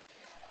Seattle.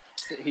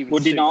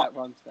 Would he not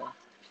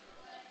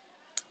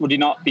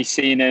be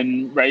seen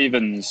in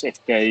Ravens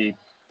if they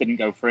didn't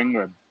go for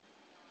Ingram?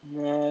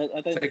 No,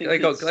 I don't think they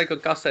got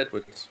Gus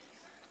Edwards.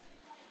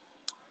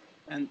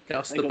 And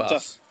Gus the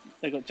Bus.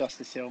 They got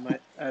Justice Hill,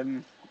 mate.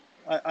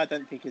 I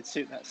don't think it'd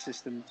suit that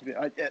system to be.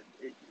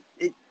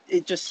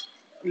 It just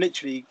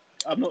literally.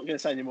 I'm not going to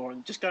say anymore.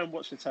 And just go and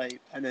watch the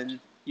tape, and then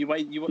you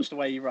watch the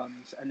way he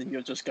runs, and then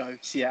you'll just go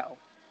Seattle.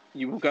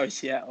 You will go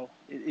Seattle.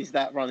 It is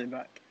that running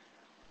back.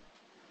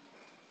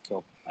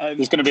 Cool.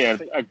 There's going to be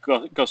a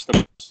Gus the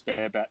Bus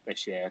bet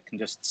this year. I can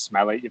just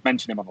smell it. You've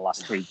mentioned him on the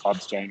last 3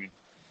 pods, Jamie.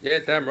 Yeah,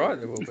 damn right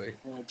there will be.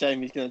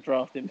 Jamie's going to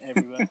draft him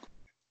everywhere.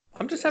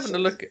 I'm just having a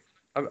look at.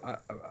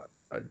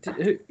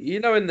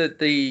 In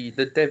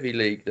the Devi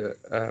League that.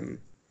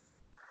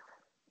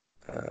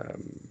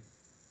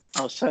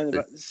 I was saying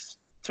about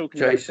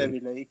talking about Devi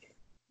League.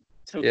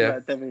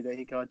 About Devi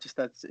League, I just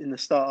had in the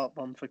startup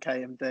one for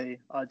KMD.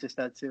 I just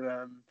had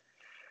to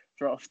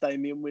draft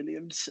Damian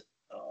Williams.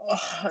 Oh,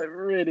 it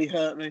really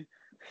hurt me.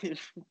 It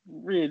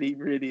really,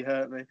 really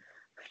hurt me.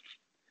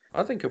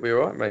 I think he'll be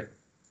all right, mate.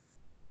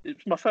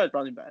 It's my third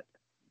running back.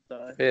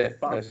 So, yeah,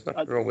 there's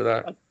nothing wrong with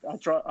that. I've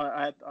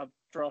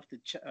drafted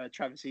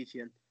Travis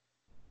Etienne.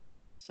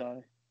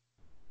 So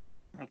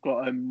I've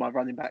got my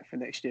running back for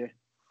next year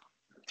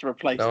to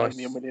replace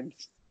Damian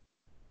Williams.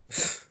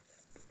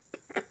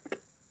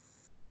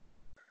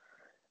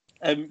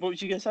 What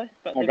was you going to say?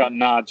 I've got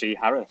Najee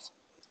Harris.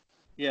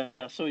 Yeah,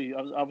 I saw you.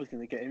 I was going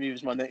to get him. He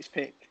was my next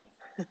pick.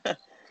 Yeah.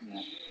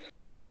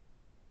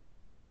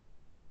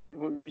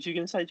 What was you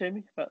going to say,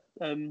 Jamie, about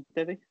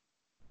Debbie?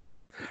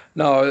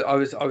 No, I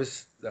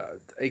was.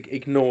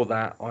 Ignore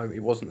that. It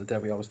wasn't the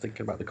Debbie. I was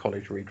thinking about the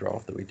college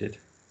redraft that we did.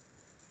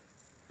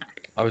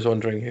 I was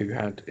wondering who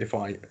had.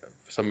 For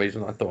some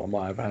reason, I thought I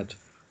might have had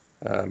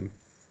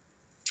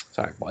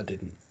Zach, but I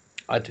didn't.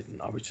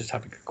 I was just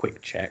having a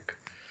quick check.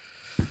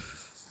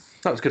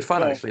 That was good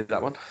fun, actually.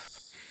 That one.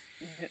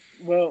 Yeah,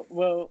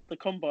 well, the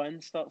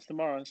combine starts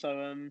tomorrow, so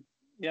I'm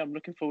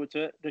looking forward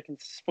to it. Looking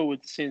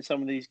forward to seeing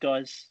some of these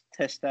guys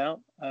test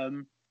out.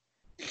 I'm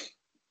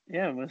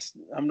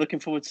looking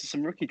forward to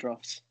some rookie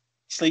drafts.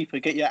 Sleeper,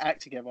 get your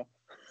act together.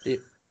 The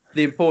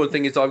important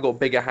thing is I've got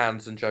bigger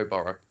hands than Joe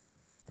Burrow.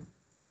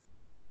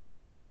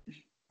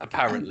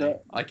 Apparently,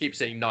 I keep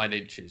seeing 9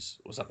 inches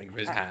or something for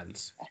his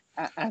hands.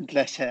 And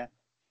less hair.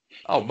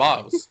 Oh,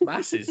 miles,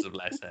 masses of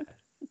less hair.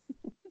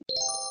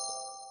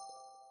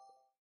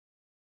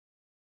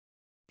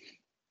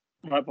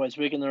 Right, boys,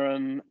 we're going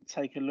to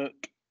take a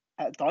look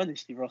at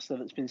Dynasty roster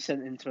that's been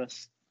sent in to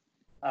us.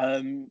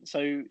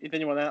 So if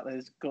anyone out there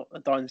has got a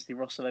Dynasty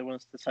roster they want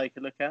us to take a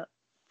look at,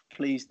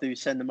 please do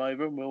send them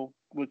over and we'll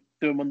do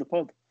them on the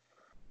pod.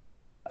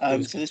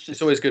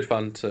 It's always good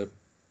fun to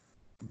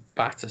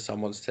batter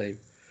someone's team.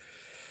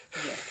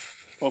 Yeah.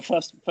 Well,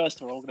 first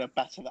of all, we're going to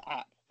batter the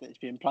app that it's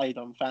being played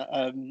on,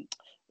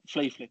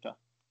 Flea Flicker.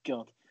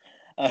 God.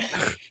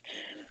 But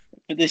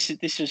this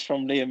is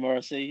from Liam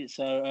Morrissey,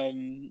 so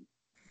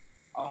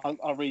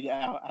I'll read it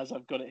out as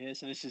I've got it here.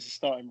 So this is the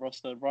starting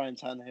roster: Ryan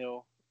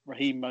Tannehill,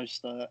 Raheem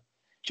Mostert,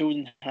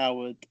 Jordan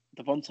Howard,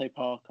 Devontae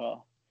Parker,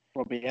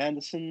 Robbie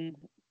Anderson,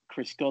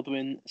 Chris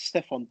Godwin,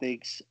 Stephon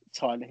Diggs,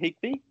 Tyler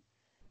Higbee.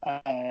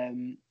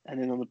 And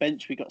then on the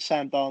bench, we got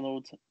Sam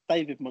Darnold,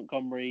 David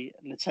Montgomery,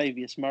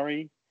 Latavius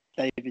Murray,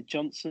 David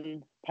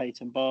Johnson,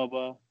 Peyton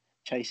Barber,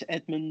 Chase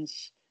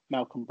Edmonds,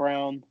 Malcolm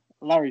Brown,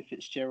 Larry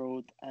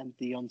Fitzgerald, and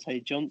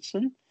Deontay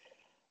Johnson.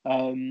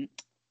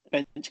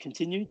 Bench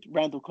continued: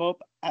 Randall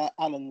Cobb,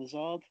 Alan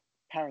Lazard,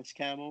 Paris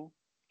Campbell,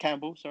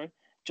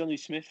 Jonnu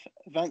Smith,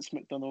 Vance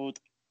McDonald,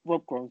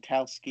 Rob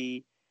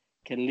Gronkowski,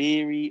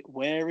 Kaleri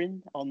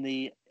Waring on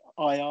the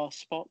IR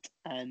spot,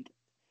 and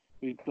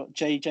we've got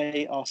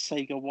JJ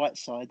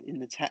Arcega-Whiteside in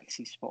the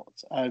taxi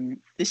spot.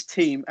 This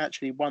team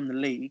actually won the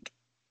league.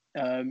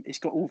 It's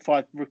got all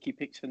 5 rookie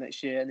picks for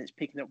next year, and it's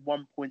picking at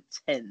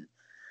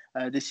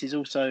 1.10. This is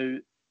also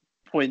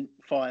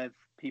 0.5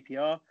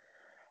 PPR.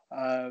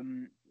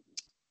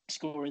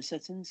 Scoring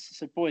settings.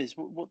 So, boys,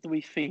 what do we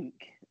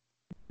think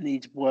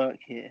needs work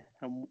here?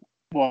 And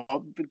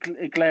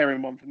a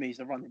glaring one for me is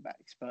the running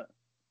backs. But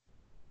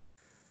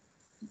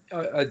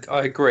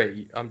I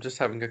agree. I'm just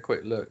having a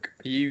quick look.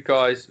 Are you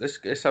guys?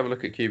 Let's have a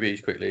look at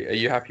QBs quickly. Are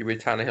you happy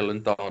with Tannehill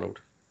and Darnold?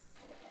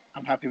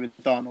 I'm happy with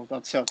Darnold.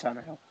 I'd sell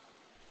Tannehill.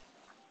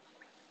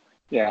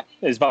 Yeah,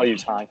 his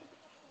value's high.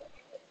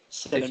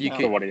 If you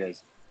can, what he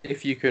is.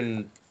 If you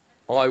can,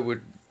 I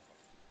would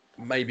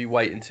maybe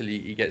wait until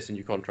he gets a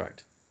new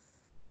contract.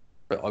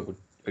 But I would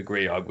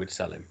agree. I would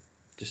sell him.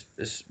 Just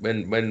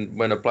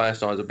when a player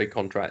signs a big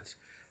contract,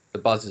 the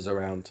buzz is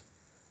around,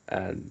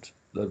 and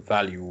the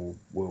value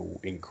will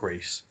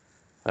increase.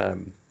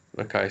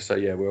 Okay, so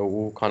yeah, we're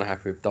all kind of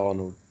happy with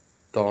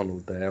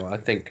Darnold there. I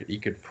think he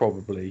could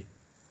probably.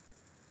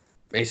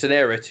 It's an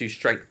area to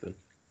strengthen.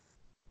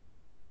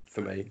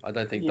 For me, I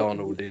don't think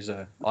Darnold is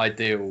an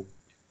ideal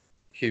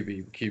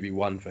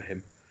QB1 for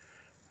him.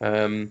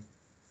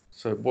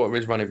 So what are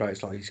his running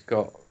backs like? He's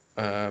got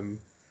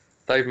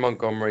David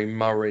Montgomery,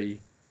 Murray,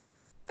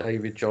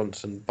 David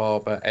Johnson,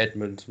 Barber,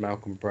 Edmonds,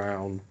 Malcolm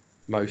Brown,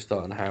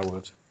 Mostert, and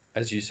Howard.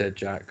 As you said,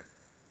 Jack,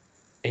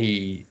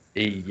 he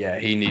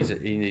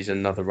needs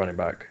another running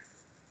back.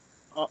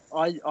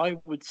 I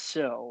would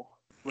sell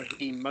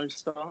Raheem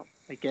Mostert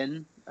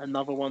again.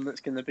 Another one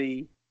that's going to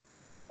be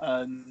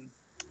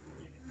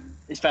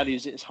his value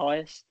is at its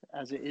highest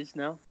as it is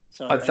now.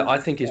 So I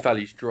think his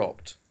value's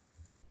dropped.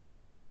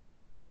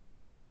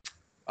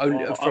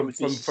 Only from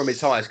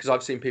its highest, because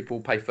I've seen people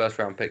pay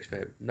first-round picks for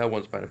him. No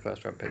one's paying a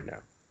first-round pick now.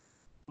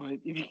 Well, if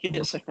you get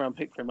a second-round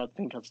pick for him, I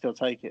think I'd still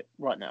take it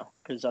right now,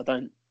 because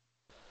I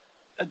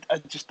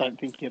just don't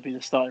think he'll be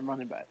the starting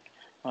running back.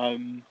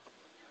 And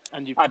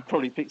you've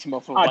probably picked him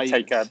off. I'd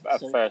take a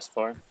first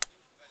for him.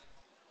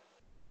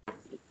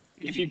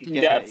 If you can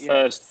get a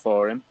first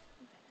for him,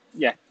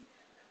 yeah,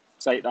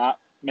 take that.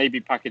 Maybe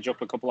package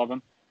up a couple of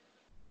them.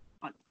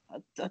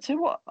 I tell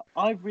you what,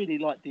 I really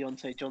like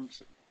Deontay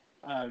Johnson.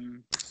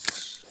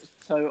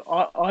 So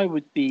I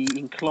would be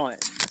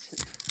inclined,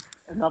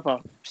 another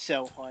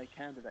sell high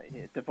candidate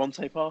here,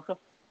 Devontae Parker.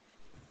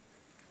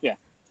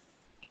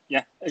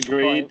 Yeah,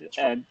 agreed.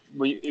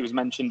 It was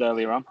mentioned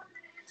earlier on.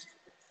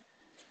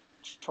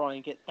 Try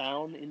and get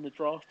down in the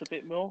draft a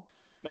bit more.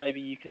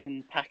 Maybe you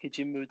can package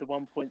him with the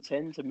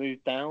 1.10 to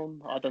move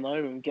down. I don't know,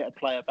 and get a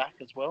player back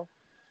as well.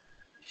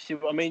 See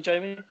what I mean,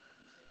 Jamie?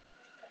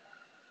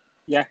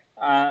 Yeah,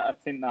 I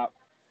think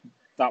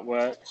that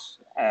works.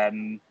 I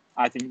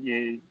think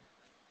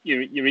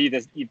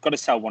you've got to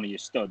sell one of your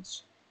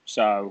studs.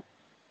 So,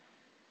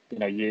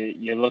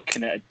 you're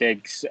looking at a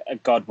Diggs, a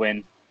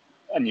Godwin,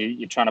 and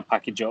you're trying to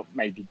package up,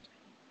 maybe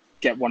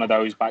get one of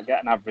those back,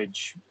 get an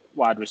average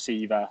wide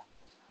receiver,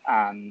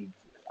 and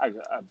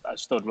a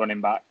stud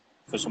running back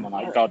for someone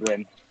like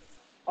Godwin.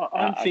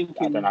 I'm thinking.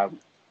 I don't know.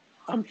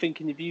 I'm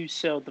thinking if you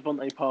sell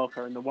Devontae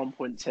Parker and the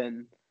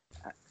 1.10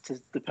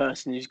 to the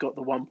person who's got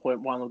the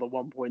 1.1 or the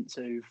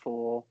 1.2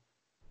 for,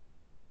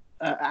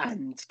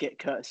 and get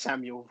Curtis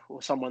Samuel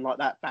or someone like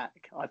that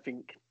back, I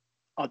think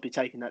I'd be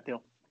taking that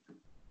deal.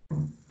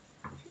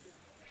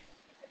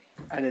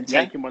 And then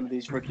taking one of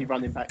these rookie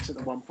running backs at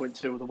the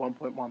 1.2 or the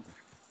 1.1.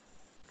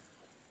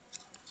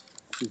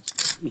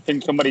 You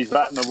think somebody's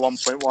letting the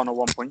 1.1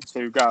 or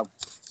 1.2 go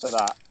for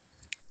that?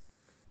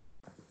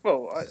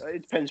 Well,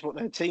 it depends what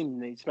their team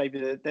needs. Maybe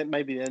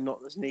they're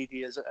not as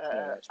needy as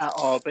at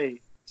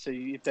RB. So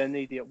if they're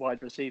needy at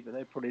wide receiver,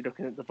 they're probably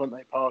looking at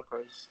Devontae Parker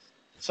as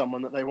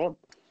someone that they want.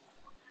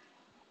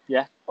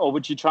 Yeah. Or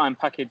would you try and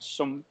package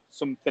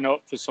something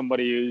up for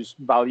somebody whose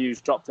value's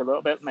dropped a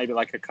little bit, maybe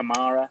like a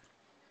Kamara?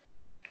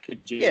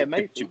 Could you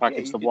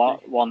package the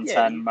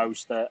 110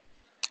 Mostert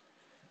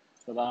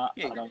for that?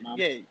 Yeah, I don't know.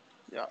 Yeah.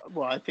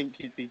 Well, I think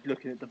you'd be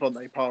looking at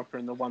Devontae Parker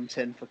and the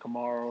 110 for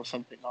Kamara or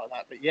something like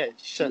that. But yeah, you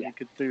certainly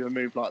could do a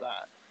move like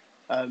that.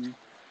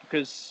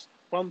 Because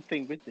one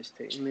thing with this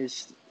team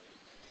is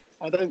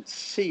I don't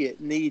see it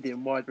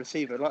needing wide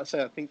receiver. Like I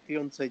say, I think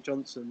Deontay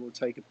Johnson will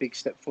take a big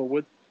step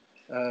forward.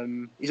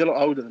 He's a lot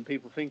older than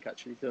people think,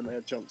 actually,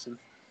 Deontay Johnson,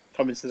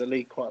 coming to the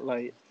league quite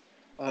late.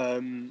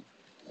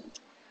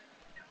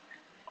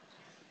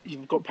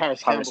 You've got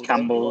Paris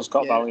Campbell's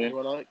got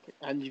value,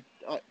 and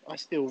I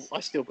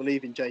still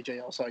believe in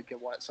JJ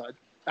Arcega-Whiteside.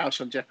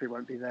 Alshon Jeffrey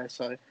won't be there,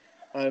 so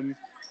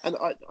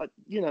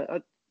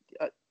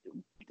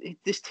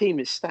this team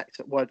is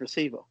stacked at wide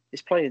receiver.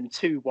 It's playing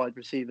two wide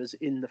receivers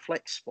in the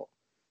flex spot,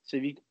 so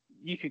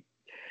you could,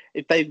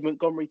 if David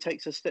Montgomery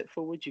takes a step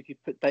forward, you could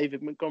put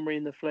David Montgomery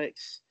in the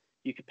flex.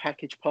 You could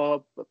package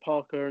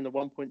Parker and the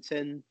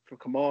 1.10 for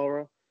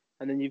Kamara,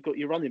 and then you've got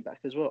your running back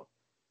as well.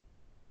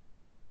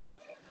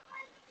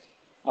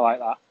 I like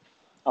that.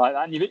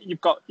 And you've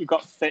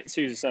got Fitz,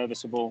 who's a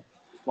serviceable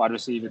wide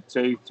receiver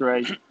 2,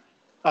 3.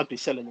 I'd be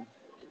selling him.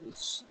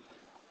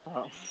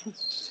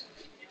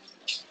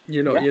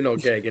 You're not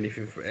getting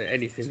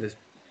anything that's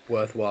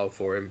worthwhile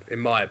for him, in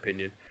my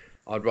opinion.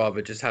 I'd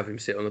rather just have him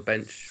sit on the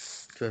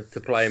bench to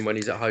play him when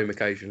he's at home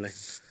occasionally.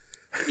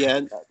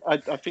 Yeah,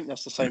 I think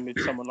that's the same with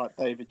someone like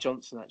David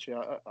Johnson.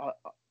 Actually,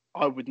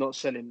 I would not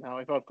sell him now.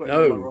 If I've got him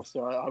on my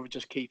roster, I would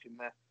just keep him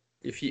there.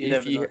 If you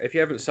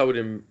haven't sold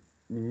him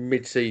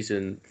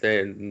mid-season,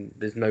 then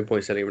there's no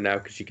point selling him now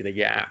because you're going to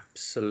get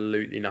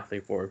absolutely nothing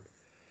for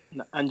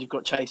him. And you've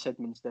got Chase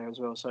Edmonds there as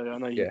well, so I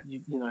know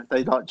you know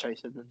they like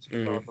Chase Edmonds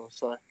as well.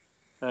 So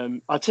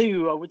I tell you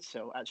who I would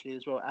sell actually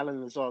as well,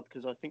 Alan Lazard,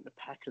 because I think the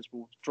Packers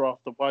will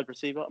draft a wide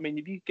receiver. I mean,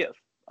 if you get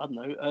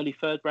early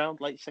 3rd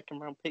round, late 2nd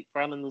round pick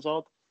for Alan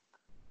Lazard,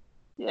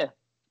 yeah,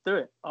 do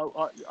it.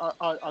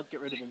 I'd get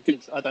rid of him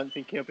because I don't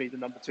think he'll be the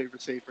number 2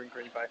 receiver in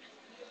Green Bay.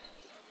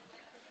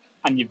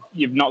 And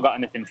you've not got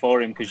anything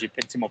for him because you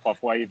picked him up off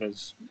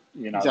waivers.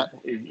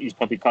 Exactly. He's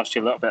probably cost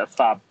you a little bit of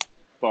fab,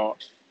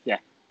 but yeah,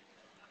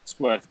 it's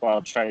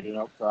worthwhile trading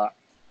up for that.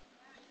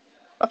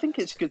 I think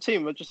it's a good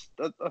team.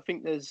 I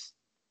think there's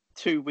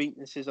 2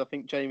 weaknesses. I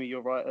think, Jamie,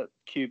 you're right at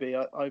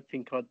QB. I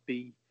think I'd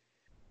be,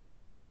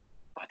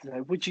 I don't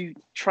know, would you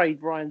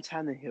trade Ryan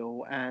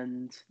Tannehill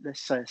and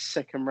let's say a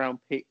 2nd round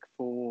pick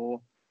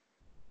for,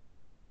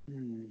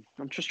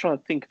 I'm just trying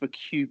to think of a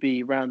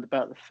QB around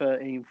about the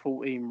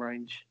 13-14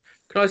 range.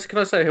 Can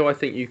I say who I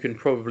think you can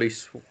probably,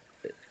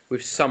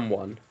 with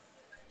someone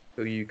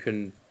who you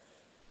can,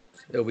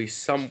 there'll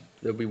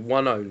be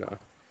one owner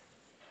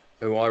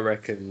who I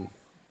reckon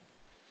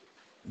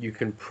you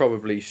can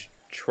probably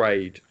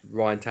trade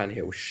Ryan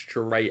Tannehill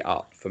straight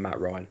up for Matt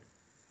Ryan.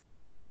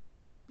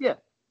 Yeah.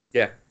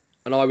 Yeah.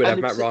 And I would have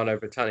Matt Ryan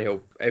over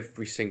Tannehill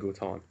every single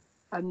time.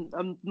 And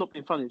I'm not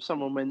being funny. If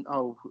someone went,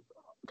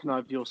 can I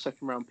have your 2nd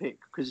round pick?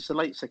 Because it's a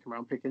late 2nd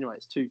round pick anyway.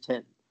 It's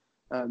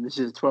 210. This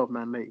is a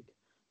 12-man league.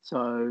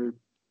 So,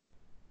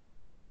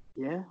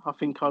 yeah, I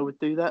think I would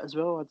do that as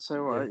well. I'd say,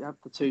 all right, have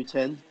the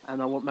 210,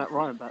 and I want Matt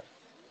Ryan back.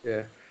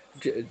 Yeah.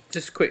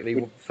 Just quickly,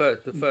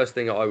 the first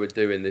thing I would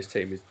do in this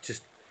team is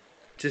just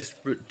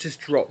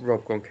drop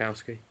Rob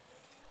Gronkowski.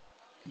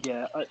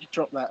 Yeah,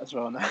 drop that as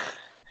well now.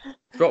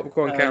 Drop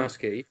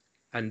Gronkowski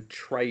and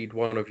trade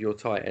one of your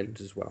tight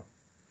ends as well.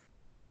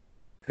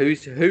 Who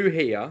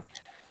here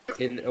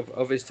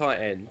of his tight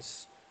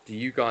ends do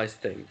you guys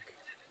think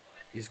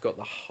he's got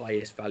the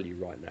highest value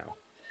right now?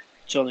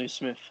 Jonnu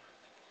Smith.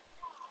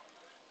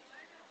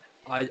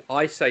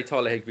 I say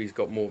Tyler Higby's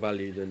got more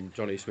value than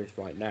Jonnu Smith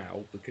right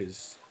now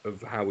because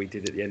of how we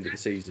did at the end of the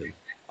season.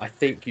 I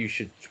think you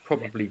should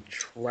probably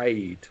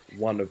trade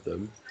one of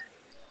them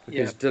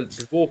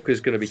because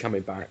Walker's going to be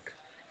coming back.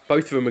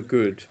 Both of them are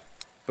good,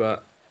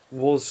 but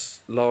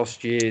was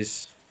last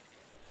year's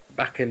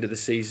back end of the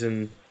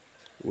season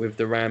with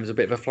the Rams a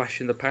bit of a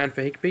flash in the pan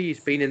for Higby? He's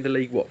been in the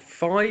league,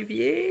 5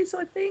 years,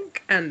 I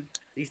think? And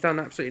he's done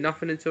absolutely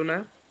nothing until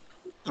now.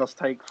 It does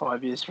take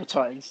 5 years for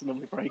Titans to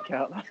normally break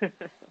out.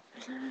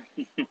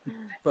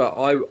 But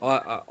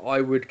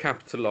I would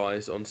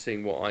capitalise on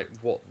seeing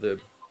what the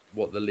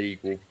league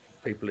will,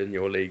 people in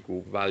your league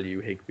will value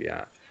Higby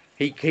at.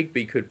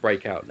 Higby could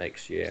break out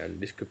next year, and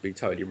this could be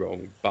totally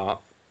wrong,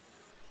 but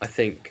I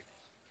think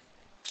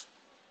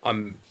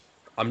I'm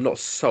not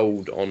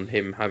sold on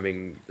him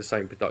having the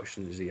same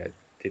production as he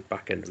did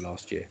back end of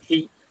last year.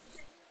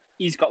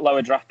 He's got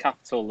lower draft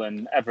capital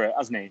than Everett,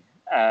 hasn't he?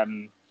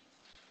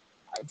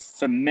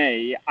 For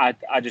me,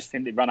 I just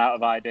think they ran out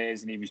of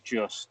ideas, and he was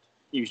just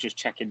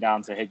checking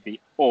down to Higby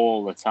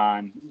all the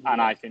time,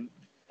 and I think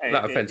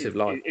that offensive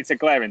line. It's a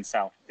glaring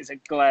sell. It's a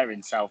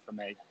glaring sell for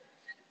me.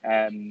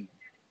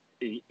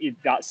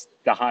 That's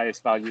the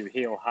highest value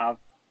he'll have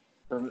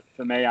for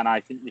me, and I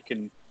think you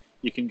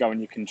can go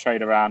and you can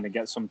trade around and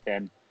get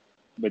something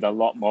with a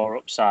lot more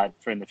upside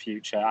for in the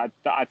future. I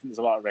think there's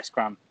a lot of risk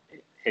around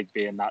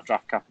Higby and that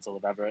draft capital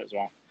of Everett as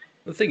well.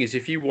 The thing is,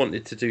 if you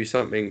wanted to do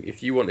something,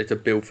 if you wanted to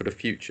build for the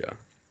future,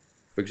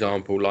 for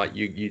example, like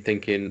you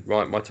thinking,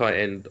 right, my tight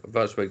end,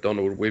 Vance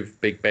McDonald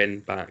with Big Ben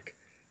back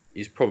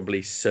is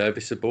probably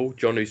serviceable.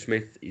 Jonnu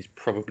Smith is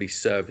probably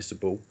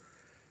serviceable.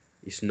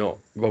 It's not.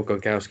 Rob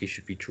Gronkowski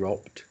should be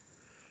dropped.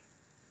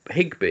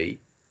 Higby,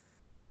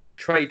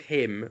 trade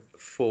him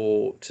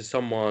to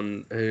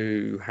someone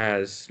who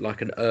has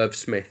like an Irv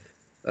Smith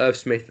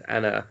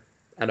and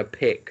a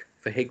pick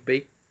for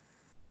Higby.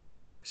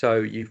 So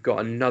you've got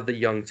another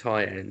young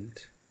tight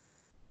end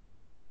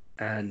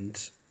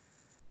and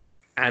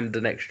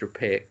an extra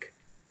pick,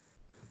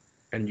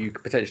 and you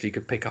potentially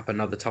could pick up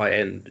another tight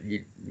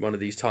end, one of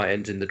these tight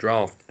ends in the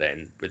draft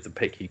then with the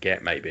pick you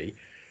get maybe,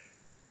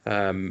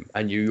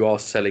 and you are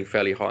selling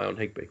fairly high on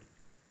Higby.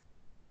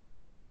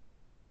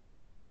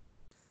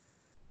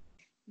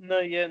 No,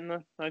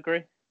 I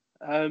agree.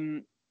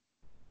 I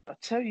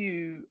tell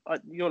you,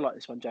 you'll like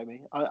this one,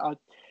 Jamie. I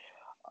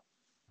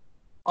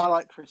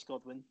like Chris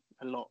Godwin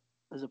a lot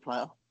as a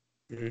player.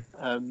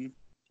 Mm-hmm.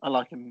 I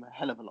like him a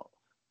hell of a lot,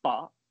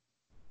 but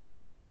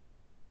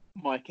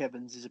Mike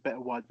Evans is a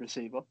better wide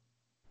receiver.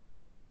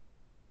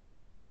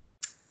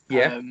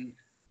 Yeah.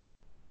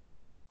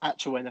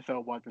 Actual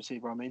NFL wide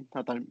receiver. I mean,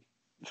 I don't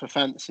for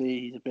fantasy.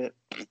 He's a bit.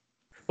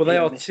 Well,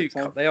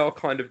 they are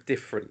kind of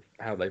different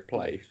how they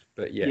play,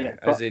 but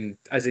as in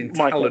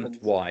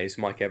talent wise,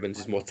 Mike Evans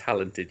is more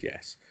talented.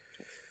 Yes.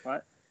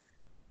 Right.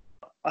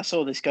 I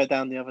saw this go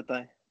down the other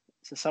day.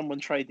 So someone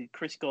traded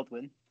Chris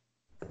Godwin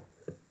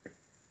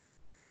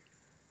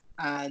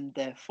and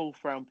their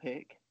 4th round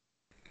pick,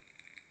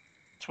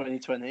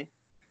 2020,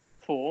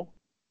 for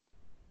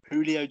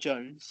Julio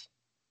Jones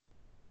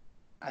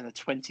and a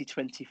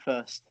 2020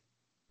 first,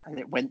 and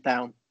it went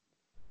down.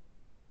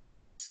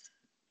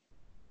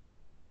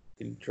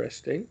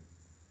 Interesting.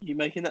 You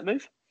making that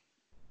move?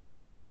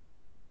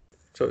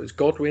 So it's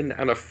Godwin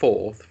and a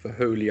 4th for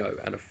Julio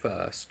and a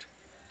 1st.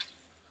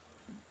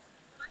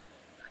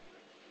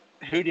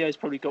 Julio's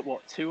probably got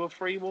 2 or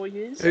 3 more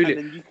years. Julio, and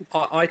then you could,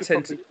 I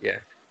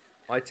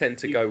tend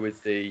to go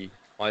with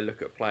I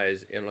look at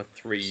players in a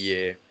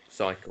 3-year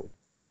cycle.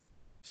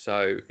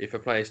 So if a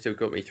player's still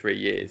got me 3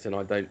 years, and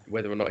I don't,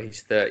 whether or not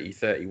he's 30,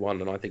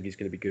 31, and I think he's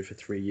going to be good for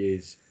 3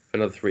 years, for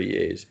another 3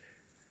 years,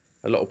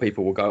 a lot of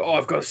people will go,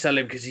 I've got to sell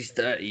him because he's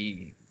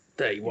 30,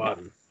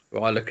 31.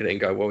 Well, I look at it and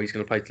go, well, he's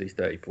going to play till he's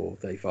 34,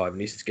 35,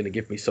 and he's going to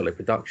give me solid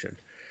production.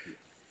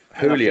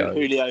 Julio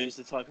is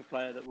the type of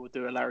player that will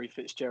do a Larry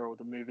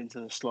Fitzgerald and move into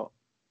the slot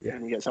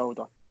when he gets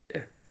older.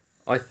 Yeah,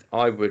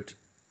 I would.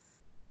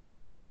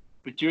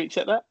 Would you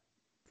accept that?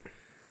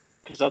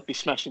 Because I'd be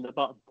smashing the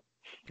button.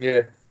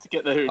 Yeah. To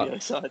get the Julio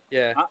side.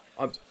 Yeah.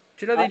 Do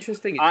you know the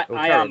interesting? I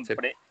am,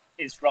 but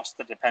it's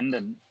roster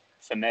dependent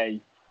for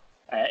me.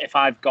 If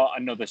I've got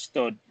another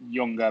stud,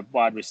 younger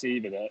wide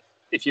receiver that,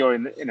 if you're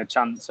in a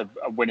chance of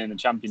winning the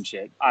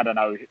championship, I don't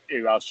know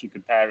who else you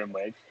could pair him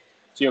with.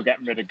 So you're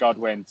getting rid of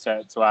Godwin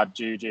to add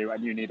Juju,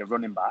 and you need a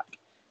running back.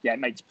 Yeah, it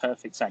makes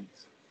perfect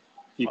sense.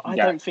 I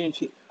don't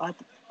think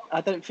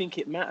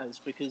it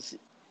matters because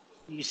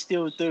you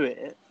still do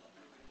it,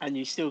 and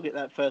you still get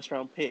that 1st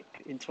round pick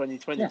in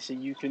 2020. Yeah. So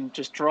you can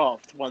just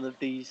draft one of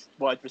these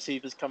wide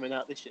receivers coming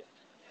out this year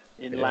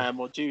in Lamb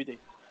or Judy.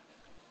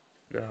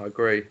 No, I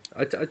agree.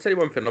 I tell you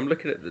one thing. I'm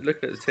looking at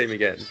the team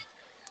again,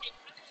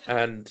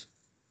 and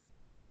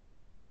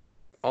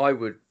I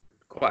would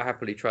quite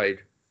happily trade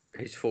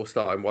his 4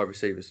 starting wide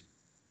receivers.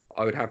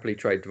 I would happily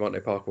trade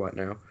Devontae Parker right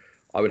now.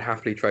 I would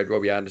happily trade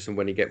Robbie Anderson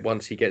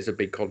once he gets a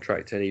big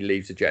contract and he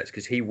leaves the Jets,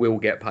 because he will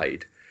get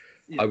paid.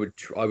 Yeah.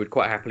 I would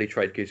quite happily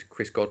trade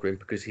Chris Godwin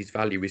because his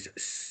value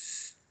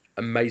is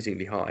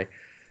amazingly high.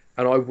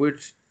 And I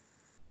would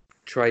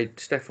trade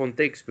Stephon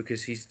Diggs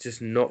because he's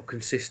just not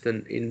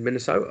consistent in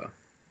Minnesota.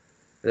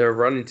 They're a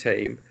running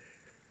team.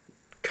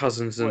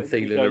 Cousins and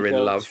Thielen are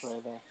in love.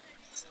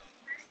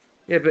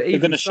 Yeah, but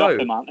even going to shop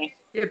him, aren't they?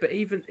 Yeah, but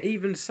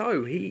even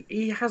so,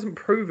 he hasn't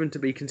proven to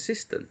be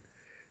consistent.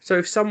 So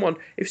if someone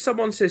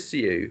says to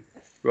you,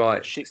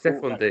 right,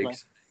 Stephon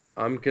Diggs,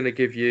 I'm going to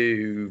give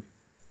you,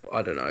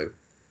 I don't know,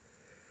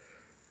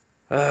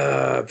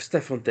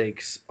 Stephon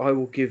Diggs, I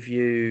will give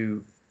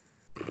you.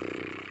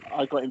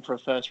 I got him for a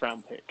first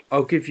round pick.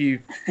 I'll give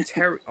you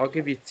Terry. I'll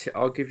give you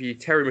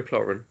Terry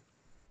McLaurin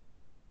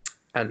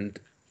and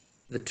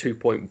the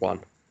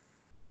 2.1.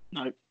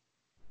 No,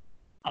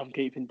 I'm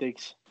keeping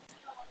Diggs.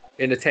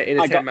 In a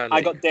 10-man league.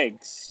 I got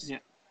Diggs. Yeah.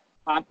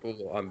 I'm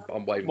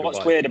waving.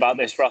 What's weird about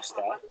this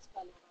roster?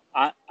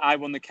 I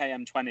won the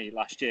KM20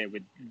 last year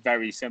with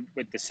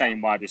with the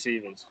same wide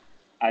receivers.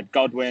 I had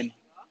Godwin,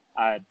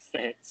 I had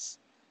Fitz,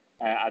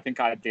 I think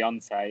I had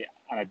Deontay,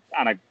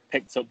 and I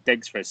picked up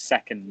Diggs for his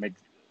second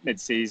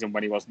mid-season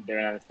when he wasn't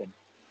doing anything.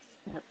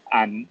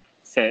 And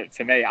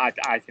for me, I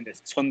think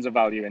there's tons of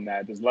value in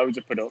there. There's loads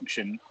of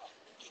production.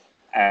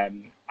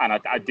 And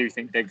I do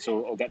think Diggs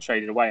will get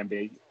traded away and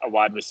be a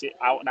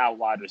out-and-out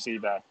wide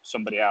receiver,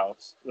 somebody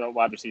else,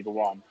 wide receiver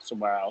one,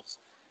 somewhere else,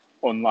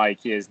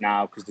 unlike he is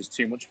now, because there's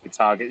too much of a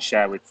target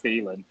share with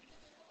Thielen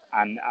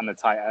and the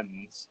tight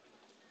ends,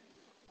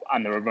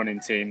 and they're a running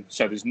team,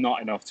 so there's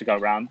not enough to go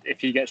around.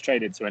 If he gets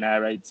traded to an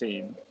air raid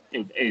team,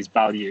 his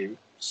value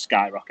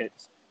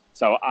skyrockets.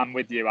 So I'm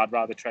with you. I'd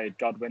rather trade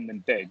Godwin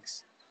than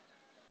Diggs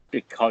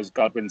because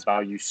Godwin's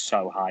value is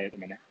so high at the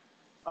minute.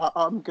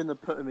 I'm going to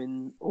put them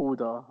in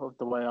order of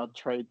the way I'd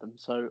trade them.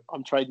 So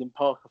I'm trading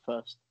Parker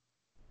first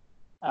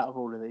out of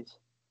all of these.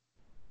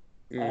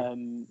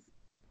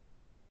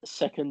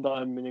 Second,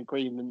 I'm in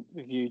agreement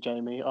with you,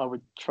 Jamie. I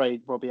would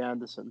trade Robbie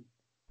Anderson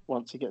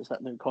once he gets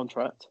that new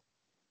contract,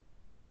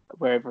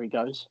 wherever he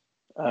goes.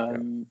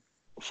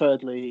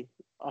 Thirdly,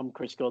 I'm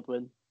Chris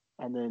Godwin,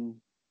 and then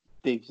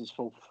Diggs is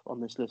fourth on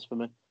this list for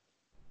me.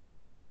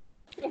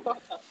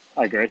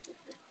 I agree.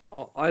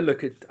 I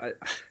look at...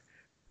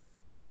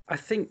 I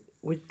think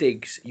with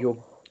Diggs,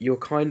 you're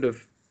kind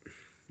of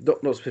not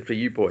specifically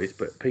you boys,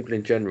 but people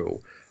in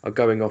general are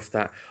going off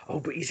that.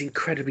 Oh, but he's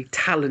incredibly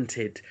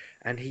talented,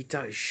 and he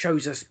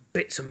shows us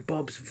bits and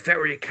bobs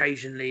very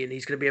occasionally, and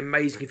he's going to be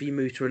amazing if he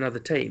moves to another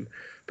team.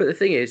 But the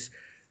thing is,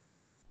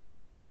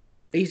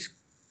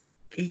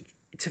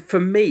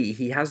 for me,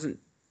 he hasn't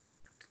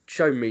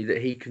shown me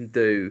that he can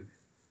do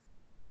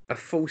a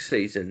full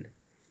season.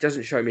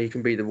 Doesn't show me he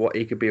could be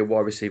a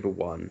wide receiver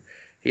one.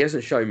 He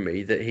hasn't shown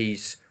me that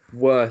he's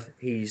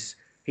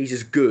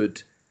as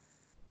good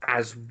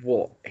as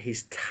what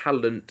his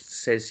talent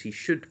says he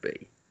should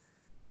be.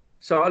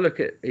 So I look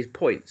at his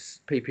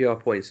points, PPR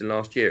points in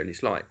last year, and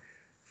it's like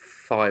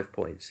 5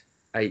 points,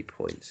 8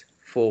 points,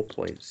 4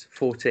 points,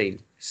 14,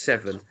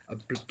 7,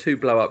 2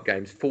 blow-up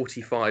games,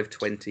 45,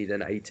 20,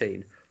 then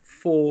 18,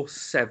 4,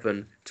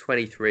 7,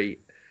 23,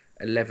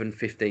 11,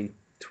 15,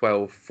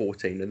 12,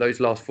 14. And those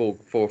last four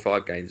or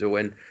five games are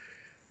when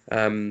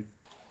Thielen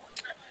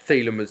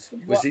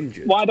was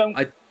injured.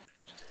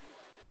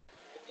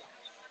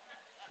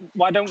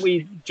 Why don't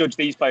we judge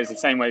these players the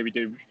same way we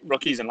do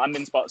rookies and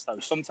landing spots, though?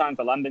 Sometimes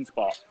the landing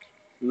spot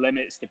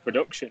limits the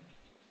production.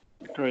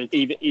 Agreed.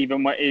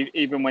 Even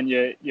when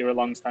you're a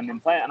long-standing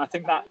player. And I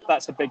think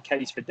that's a big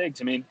case for Diggs.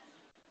 I mean,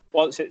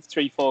 once it's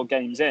 3-4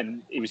 games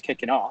in, he was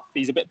kicking off.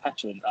 He's a bit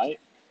petulant, right?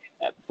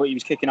 But he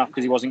was kicking off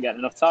because he wasn't getting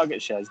enough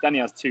target shares. Then he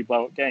has 2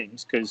 blow-up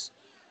games because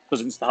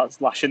Cousins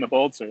starts lashing the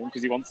ball to him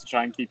because he wants to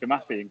try and keep him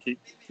happy and keep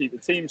the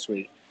team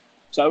sweet.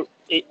 So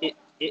it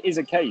is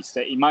a case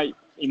that he might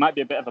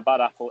be a bit of a bad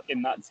apple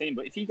in that team.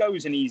 But if he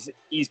goes and he's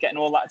getting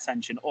all that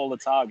attention, all the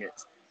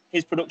targets,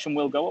 his production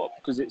will go up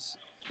because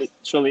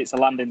surely it's a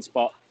landing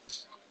spot,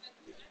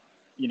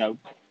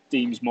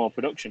 deems more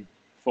production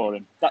for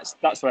him. That's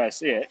the way I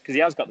see it, because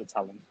he has got the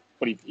talent,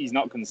 but he's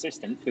not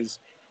consistent because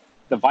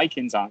the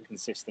Vikings aren't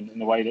consistent in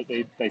the way that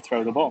they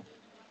throw the ball.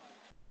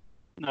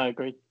 No, I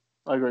agree.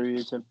 I agree with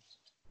you, Tim.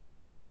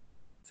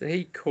 So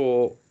he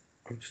caught,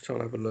 I'm just trying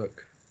to have a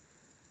look.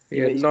 He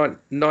had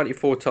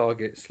 94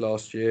 targets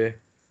last year.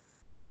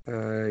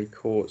 He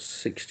caught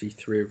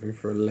 63 of them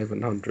for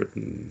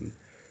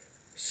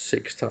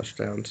 1,106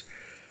 touchdowns.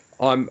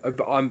 I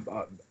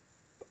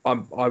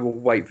will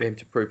wait for him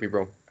to prove me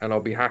wrong, and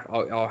I'll be happy.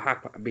 I'll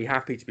be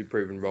happy to be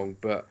proven wrong.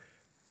 But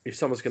if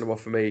someone's going to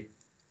offer me,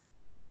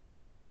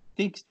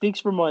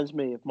 Diggs reminds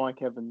me of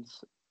Mike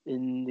Evans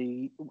in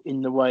the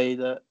way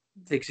that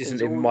Diggs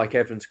isn't in Mike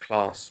Evans'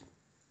 class.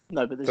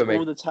 No, but there's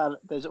all the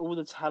talent. There's all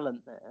the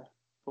talent there.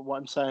 But what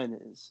I'm saying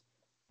is,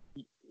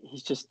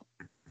 he's just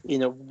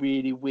in a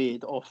really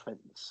weird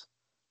offense.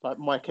 Like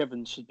Mike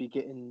Evans should be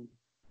getting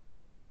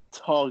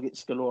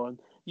targets galore. And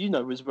you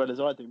know as well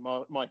as I do,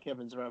 Mike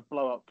Evans will have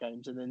blow-up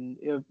games, and then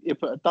he'll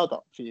put a dud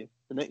up for you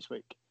the next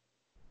week.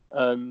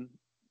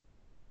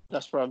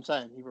 That's what I'm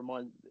saying. He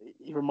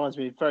reminds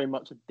me very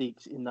much of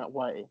Diggs in that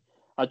way.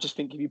 I just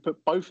think if you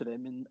put both of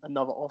them in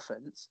another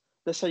offense,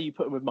 let's say you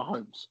put him with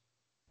Mahomes,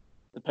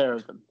 the pair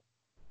of them.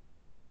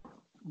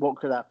 What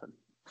could happen?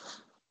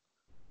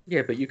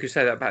 Yeah, but you could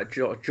say that about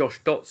Josh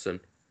Dotson.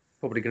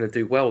 Probably going to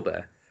do well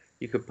there.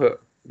 You could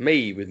put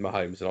me with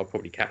Mahomes, and I'll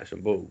probably catch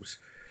some balls.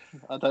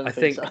 I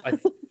think so.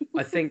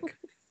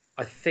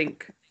 I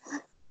think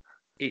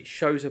it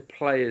shows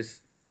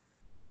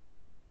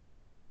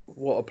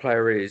what a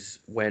player is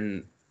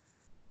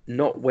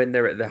not when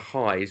they're at their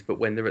highs, but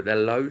when they're at their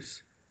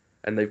lows,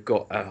 and they've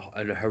got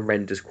a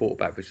horrendous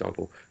quarterback, for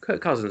example.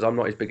 Kirk Cousins, I'm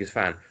not his biggest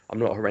fan. I'm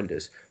not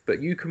horrendous.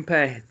 But you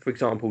compare, for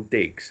example,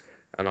 Diggs,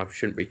 and I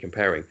shouldn't be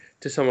comparing,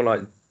 to someone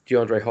like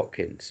DeAndre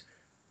Hopkins,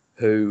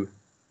 who,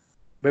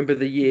 remember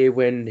the year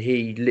when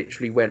he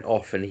literally went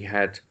off and he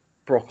had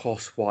Brock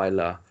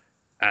Osweiler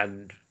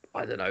and,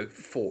 I don't know,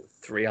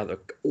 three other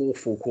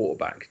awful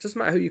quarterbacks. It doesn't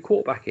matter who your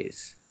quarterback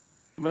is.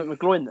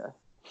 McGloin there.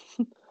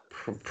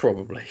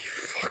 Probably.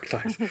 Fuck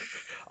no.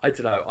 I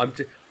don't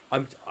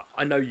know.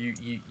 I know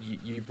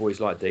you boys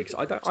like Diggs.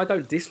 I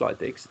don't dislike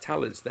Diggs. The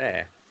talent's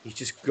there. He's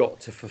just got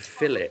to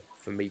fulfill it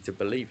for me to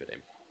believe in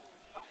him.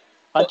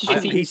 I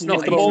just think he's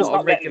not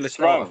a regular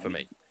starter for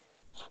me.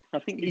 I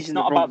think it's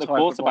not about the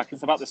quarterback.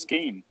 It's about the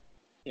scheme.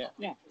 Yeah,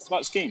 it's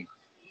about scheme.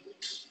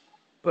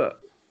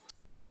 But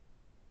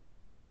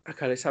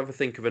okay, let's have a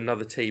think of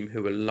another team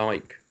who are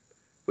like.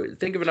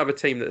 Think of another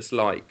team that's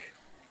like.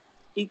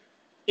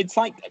 It's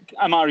like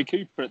Amari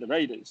Cooper at the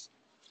Raiders.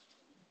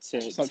 To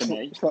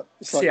me, it's like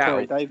Seattle.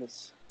 Corey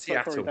Davis.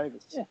 Seattle.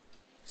 Yeah.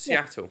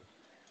 Seattle.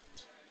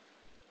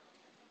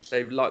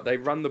 They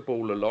run the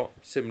ball a lot,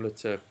 similar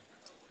to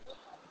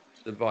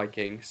the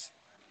Vikings,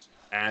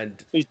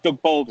 and who's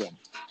Doug Baldwin?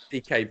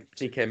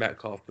 DK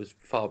Metcalf was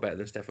far better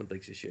than Stephon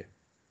Diggs this year.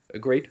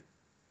 Agreed?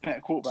 Better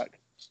quarterback.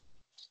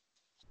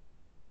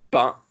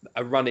 But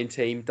a running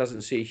team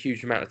doesn't see a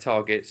huge amount of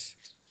targets.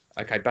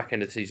 Okay, back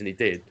end of the season he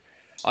did.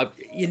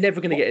 You're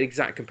never going to get an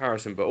exact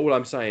comparison, but all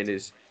I'm saying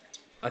is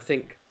I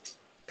think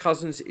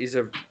Cousins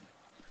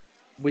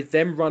with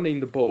them running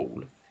the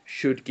ball,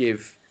 should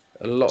give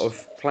a lot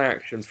of play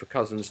action for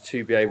Cousins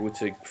to be able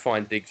to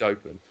find Diggs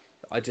open.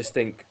 I just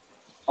think,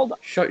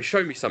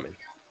 show me something.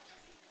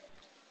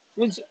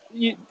 Did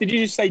you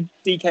just say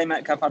DK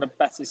Metcalf had a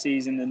better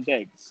season than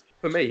Diggs?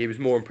 For me, he was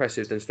more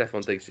impressive than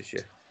Stephon Diggs this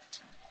year.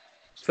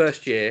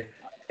 First year,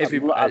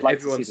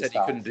 everyone said he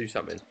couldn't do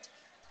something.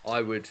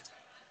 I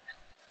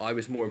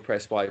was more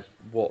impressed by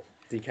what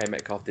DK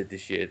Metcalf did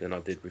this year than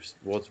I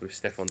was with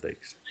Stephon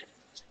Diggs.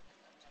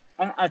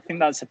 I think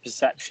that's a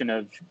perception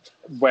of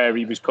where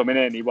he was coming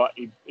in.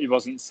 He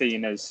wasn't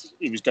seen as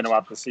he was going to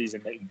have the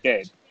season that he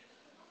did,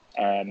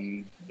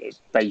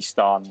 based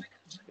on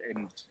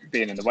him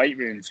being in the weight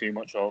room too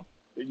much, or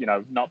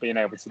not being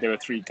able to do a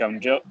 3-cone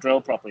drill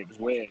properly. It was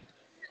weird.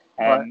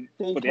 But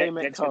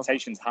the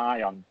expectation's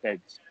high on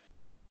Diggs.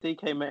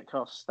 DK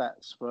Metcalf's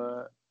stats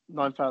were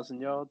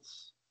 9,000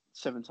 yards,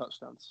 7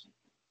 touchdowns.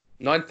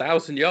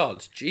 9,000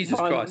 yards. Jesus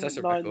Christ, that's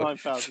a record.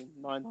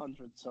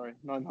 9,900. Sorry,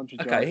 900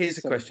 yards. Okay, here's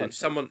a question: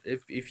 someone,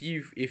 if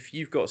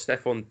you've got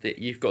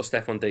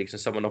Stephon Diggs, and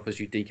someone offers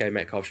you DK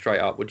Metcalf straight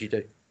up, what'd you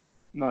do?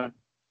 No.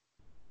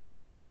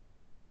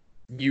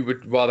 You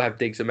would rather have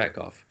Diggs than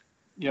Metcalf.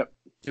 Yep.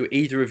 Do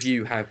either of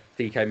you have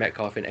DK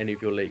Metcalf in any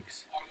of your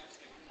leagues?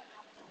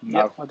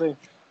 No, yep, I do.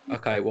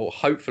 Okay, well,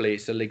 hopefully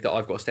it's the league that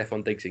I've got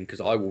Stephon Diggs in, because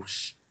I will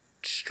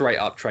straight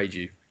up trade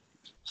you.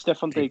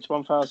 Stephon Diggs,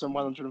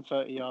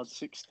 1,130 yards,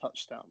 6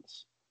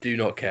 touchdowns. Do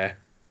not care.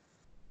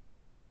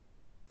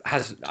 I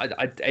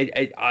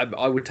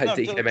would take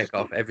DK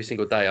Metcalf every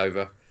single day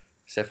over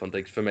Stephon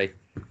Diggs for me.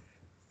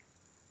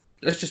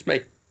 That's just me.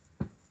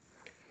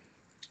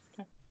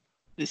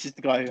 This is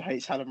the guy who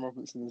hates Allen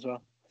Robinson as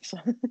well.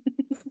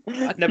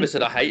 I never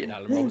said I hated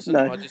Allen Robinson.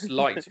 No. I just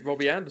liked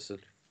Robbie Anderson.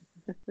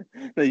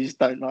 No, you just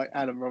don't like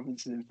Allen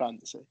Robinson in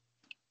fantasy.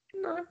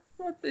 No,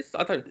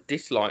 I don't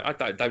dislike.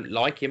 I don't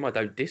like him. I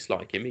don't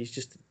dislike him. He's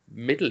just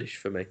middleish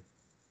for me.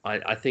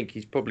 I think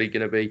he's probably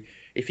going to be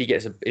if he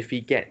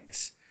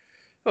gets.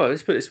 Oh,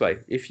 let's put it this way: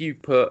 if you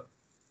put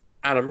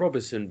Allen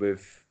Robinson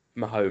with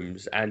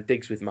Mahomes and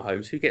Diggs with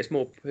Mahomes, who gets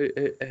more?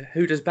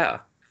 Who does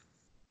better?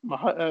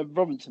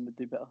 Robinson would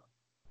do better.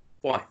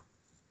 Why?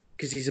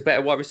 Because he's a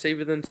better wide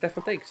receiver than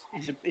Stephon Diggs.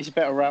 He's a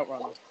better route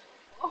runner.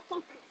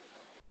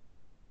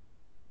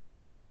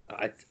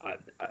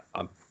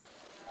 I'm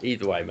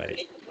either way,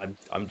 mate.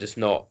 I'm just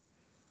not.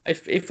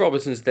 If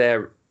Robinson's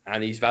there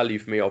and he's value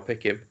for me, I'll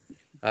pick him.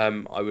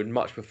 I would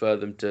much prefer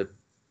them to,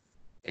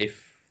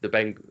 if the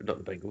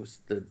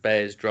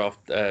Bears draft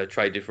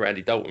traded for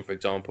Andy Dalton, for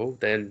example,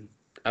 then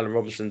Allen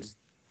Robinson's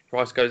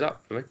price goes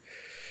up for me.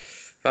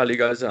 Value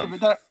goes up. Yeah,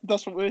 but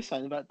that's what we're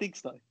saying about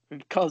Diggs though,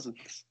 with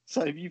Cousins.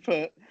 So if you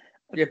put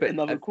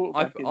another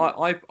quarterback if you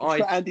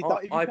put Andy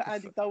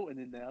Dalton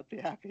in there, I'd be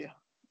happier.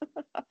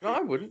 No,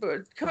 I wouldn't.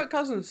 But Kirk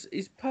Cousins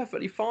is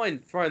perfectly fine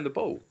throwing the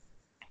ball.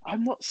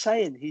 I'm not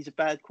saying he's a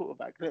bad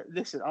quarterback.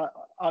 Listen,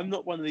 I'm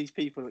not one of these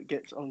people that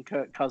gets on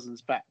Kirk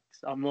Cousins'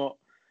 backs. I'm not.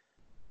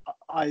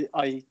 I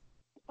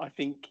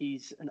think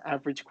he's an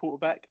average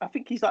quarterback. I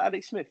think he's like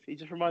Alex Smith. He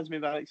just reminds me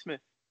of Alex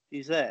Smith.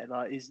 He's there.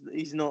 Like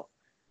he's not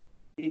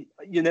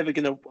you're never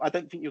going to. I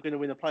don't think you're going to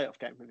win a playoff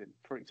game with him,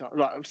 for example,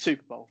 like a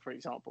Super Bowl, for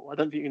example. I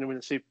don't think you're going to win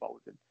a Super Bowl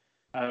with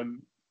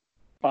him.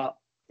 But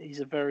he's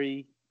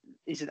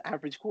an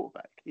average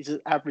quarterback. He's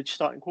an average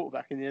starting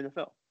quarterback in the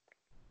NFL.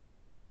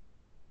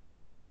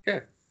 Yeah,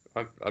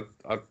 I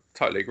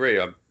totally agree.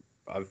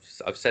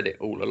 I've said it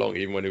all along.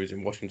 Even when he was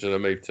in Washington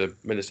and moved to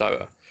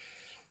Minnesota,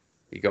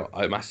 he got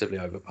massively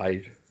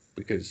overpaid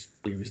because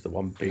he was the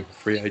one big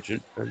free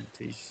agent, and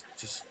he's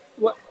just.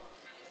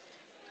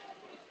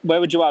 Where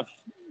would you have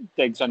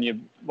Diggs on your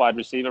wide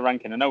receiver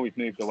ranking? I know we've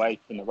moved away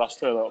from the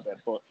roster a little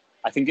bit, but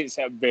I think it's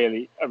a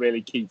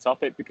really key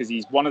topic because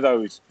he's one of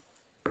those.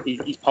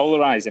 He's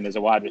polarizing as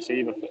a wide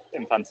receiver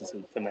in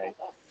fantasy for me.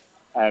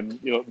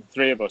 The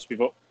three of us,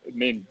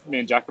 me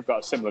and Jack have got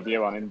a similar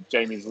view on him.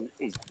 Jamie's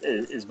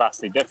is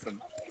vastly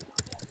different,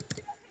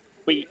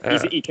 but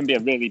he can be a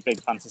really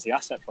big fantasy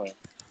asset for you.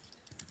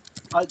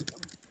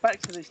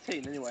 Back to this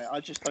team anyway. I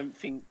just don't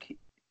think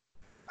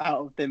out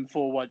of them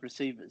 4 wide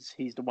receivers,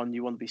 he's the one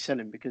you want to be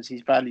selling because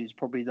his value is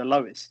probably the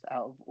lowest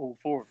out of all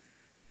 4 of them.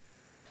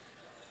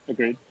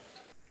 Agreed.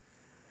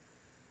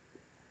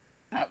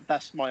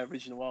 That's my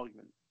original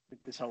argument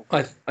with this whole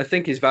thing. I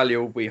think his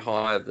value will be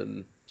higher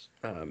than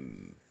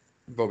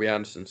Robbie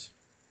Anderson's.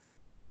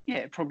 Yeah,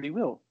 it probably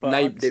will. But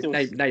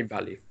name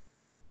value.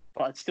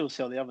 But I'd still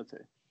sell the other 2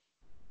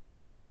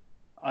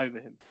 over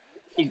him.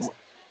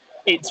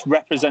 It's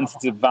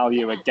representative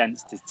value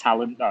against his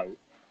talent, though.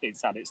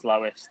 It's at its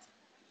lowest.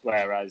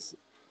 Whereas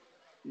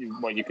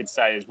what you could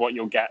say is what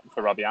you'll get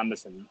for Robbie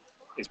Anderson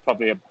is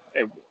probably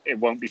it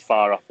won't be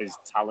far off his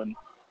talent.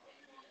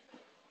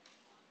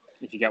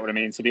 If you get what I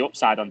mean. So the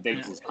upside on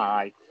Diggs is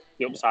high.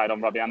 The upside on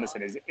Robbie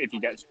Anderson is if he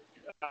gets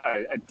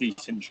a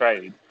decent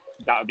trade,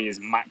 that would be his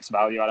max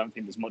value. I don't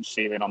think there's much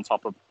ceiling on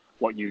top of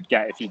what you'd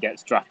get if he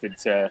gets drafted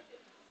to,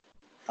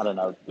 I don't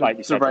know, like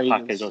you said, the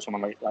Packers or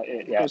someone like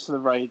that. Yeah. Goes to the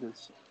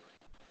Raiders.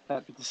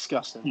 That'd be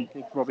disgusting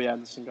if Robbie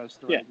Anderson goes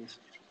to the Raiders.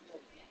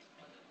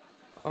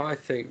 I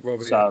think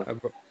Robbie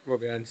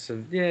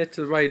Anderson, to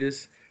the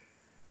Raiders.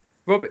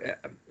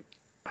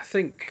 I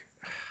think,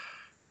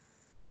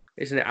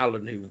 isn't it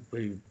Allen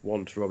who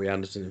wants Robbie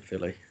Anderson in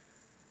Philly?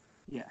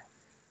 Yeah.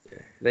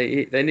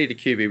 They need a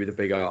QB with a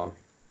big arm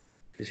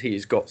because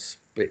he's got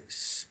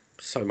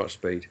so much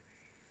speed.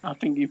 I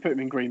think you put him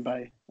in Green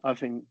Bay. I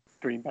think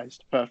Green Bay's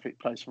the perfect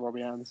place for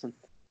Robbie Anderson.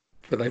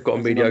 But they've got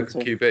a mediocre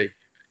QB.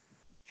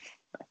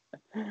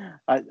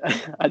 I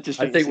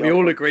think we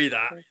all agree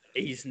that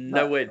he's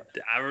nowhere.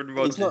 Aaron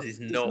Rodgers is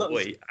not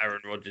what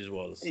Aaron Rodgers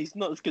was. He's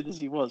not as good as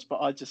he was,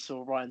 but I just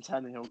saw Ryan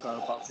Tannehill go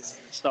above him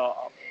in the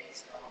startup.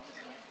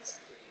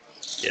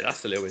 Yeah,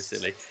 that's a little bit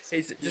silly.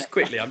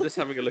 Quickly, I'm just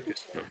having a look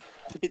at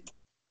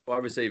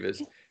wide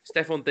receivers.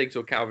 Stephon Diggs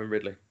or Calvin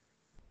Ridley?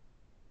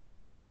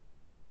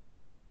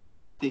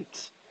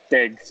 Diggs.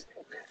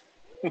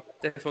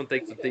 Stephon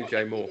Diggs or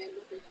DJ Moore?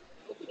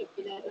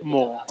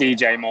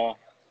 DJ Moore.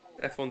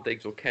 Stephon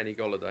Diggs or Kenny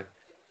Golladay?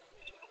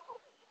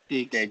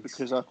 Diggs,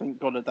 because I think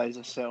Golladay's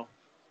a sell.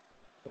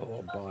 Oh,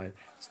 I'm buying.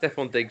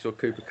 Stephon Diggs or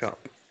Cooper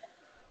Kupp?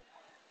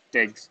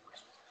 Diggs.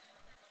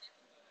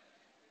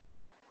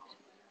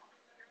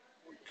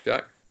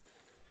 Jack?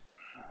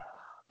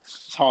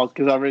 It's hard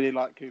because I really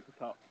like Cooper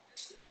Kupp.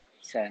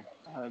 Same.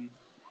 I'm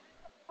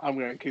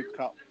going Cooper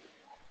Kupp.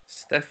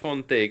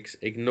 Stephon Diggs,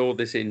 ignore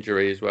this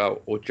injury as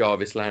well, or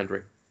Jarvis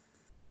Landry?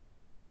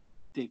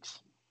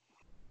 Diggs.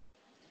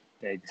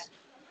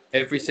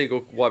 Every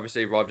single wide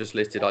receiver I've just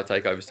listed, I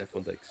take over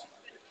Stephon Diggs.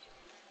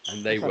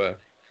 And they were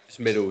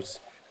just middles.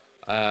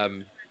 I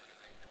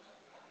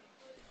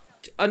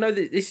know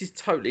that this is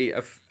totally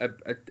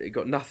it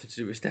got nothing to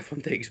do with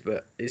Stephon Diggs,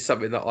 but it's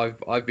something that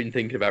I've been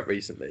thinking about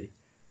recently,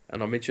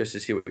 and I'm interested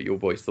to see what your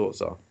boys'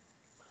 thoughts are.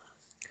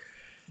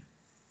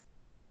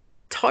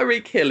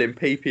 Tyreek Hill in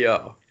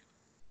PPR.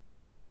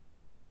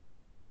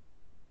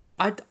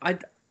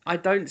 I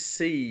don't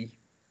see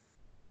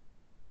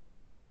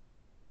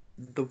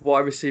the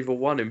wide receiver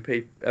one in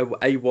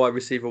a wide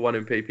receiver one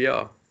in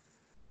PPR.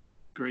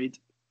 Agreed.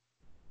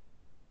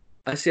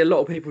 I see a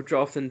lot of people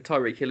drafting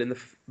Tyreek Hill in the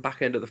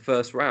back end of the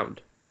first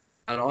round,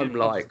 and I'm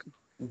like,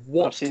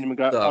 what? I've seen him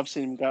go at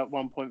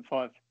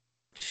 1.5.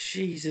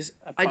 Jesus,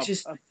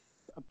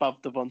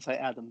 above Devontae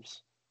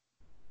Adams.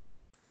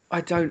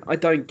 I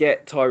don't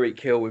get Tyreek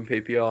Hill in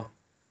PPR.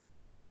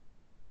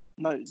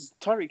 No,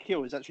 Tyreek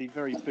Hill is actually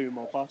very boom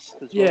or bust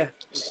as well. Yeah,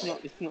 it's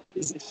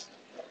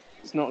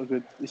not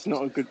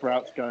a good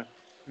route to go.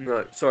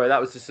 No, sorry, that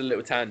was just a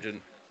little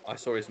tangent. I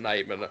saw his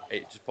name and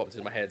it just popped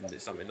in my head, and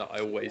it's something that I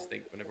always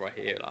think whenever I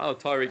hear it. Like,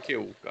 Tyreek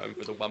Hill going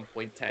for the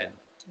 1.10.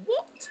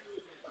 What?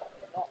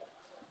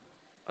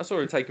 I saw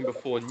him taken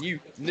before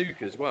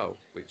Nuke as well,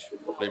 which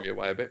blew me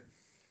away a bit.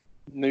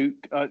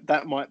 Nuke,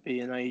 that might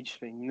be an age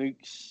thing.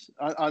 Nuke's,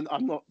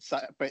 I'm not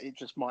saying, but it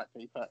just might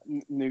be. But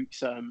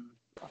Nuke's, I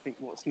think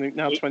what's Nuke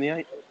now,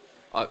 28.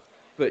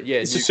 But yeah,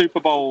 it's a Super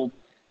Bowl.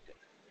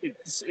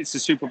 It's a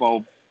Super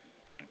Bowl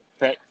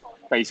pick.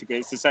 Basically,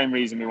 it's the same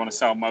reason we want to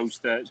sell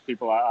Mostert.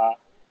 People like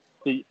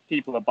that.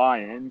 People are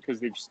buying because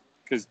they've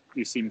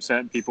seen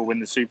certain people win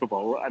the Super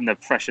Bowl and they're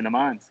fresh in their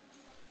minds.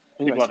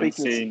 Anyway,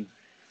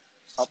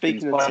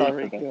 speaking of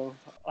Tyreek Hill,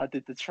 I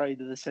did the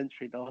trade of the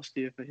century last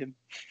year for him.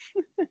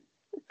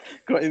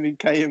 Got him in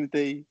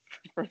KMD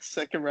for a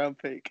 2nd round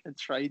pick and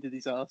traded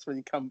his ass when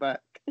he come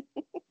back.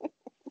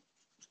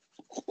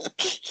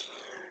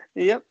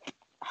 Yep.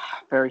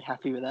 Very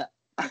happy with that.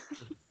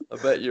 I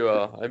bet you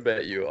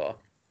are.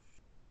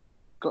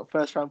 Got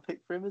 1st round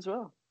pick for him as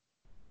well.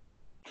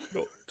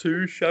 Not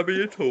too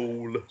shabby at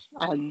all.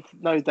 And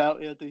no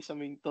doubt he'll do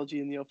something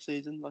dodgy in the off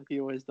season like he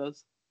always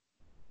does.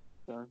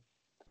 So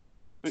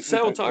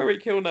sell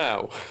Tyreek Hill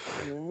now.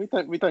 We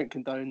don't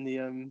condone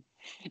the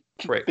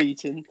prick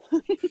beating.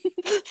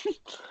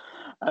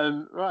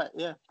 Right,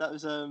 yeah, that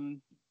was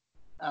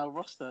our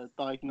roster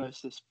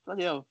diagnosis.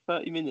 Bloody hell,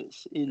 30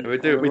 minutes in.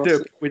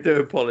 We do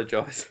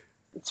apologise.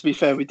 To be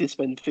fair, we did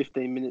spend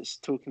 15 minutes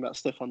talking about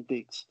Stefon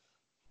Diggs.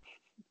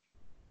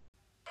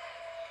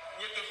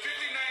 With the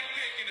 59th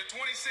pick in the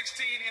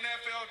 2016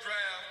 NFL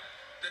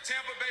Draft, the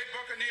Tampa Bay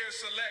Buccaneers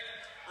select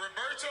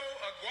Roberto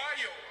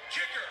Aguayo,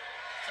 kicker,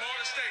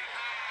 Florida State.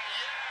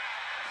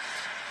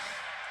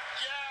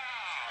 Yeah.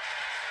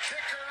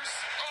 Kickers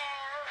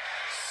are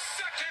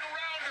 2nd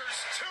rounders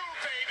too,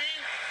 baby.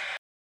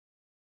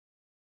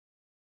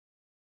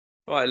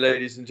 All right,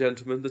 ladies and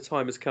gentlemen, the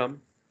time has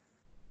come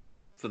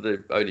for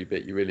the only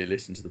bit you really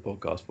listen to the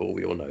podcast for.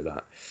 We all know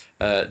that.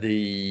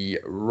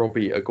 The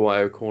Robbie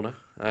Aguayo corner,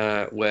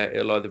 where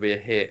it'll either be a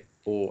hit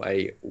or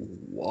a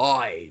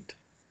wide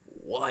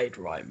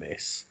right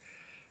miss.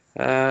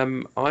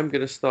 I'm going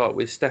to start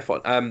with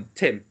Stefon.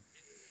 Tim.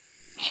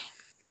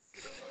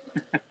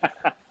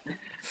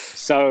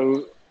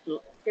 So,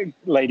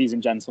 ladies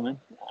and gentlemen,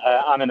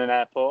 I'm in an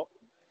airport,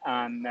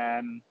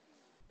 and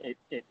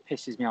it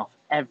pisses me off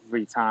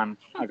every time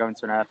I go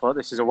into an airport.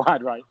 This is a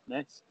wide right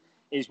miss.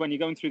 Is when you're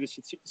going through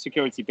the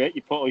security bit,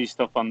 you put all your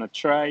stuff on the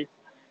tray,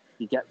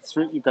 you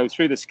go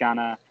through the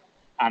scanner,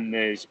 and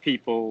there's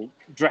people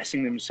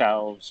dressing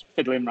themselves,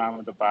 fiddling around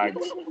with the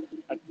bags,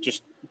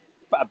 just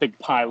a big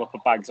pile up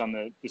of bags on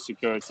the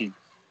security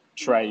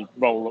tray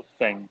roll-up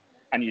thing,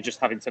 and you're just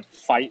having to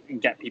fight and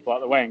get people out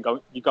of the way. And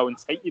you go and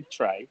take your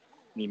tray,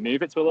 and you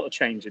move it to a little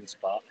changing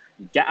spot,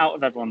 you get out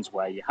of everyone's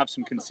way, you have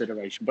some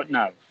consideration. But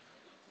no,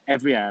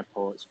 every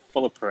airport's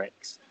full of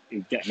pricks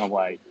who get in the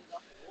way.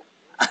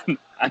 And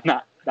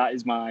that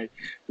is my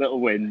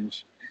little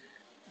whinge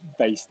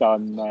based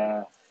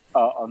on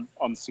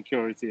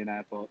security in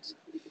airports.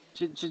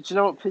 Do you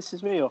know what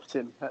pisses me off,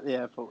 Tim, at the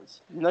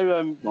airports? You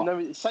know,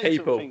 same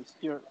people. sort of things.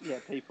 Yeah,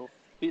 people.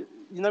 You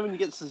know when you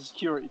get to the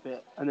security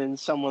bit and then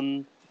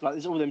someone, like,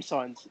 there's all them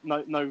signs,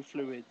 no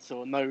fluids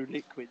or no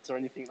liquids or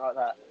anything like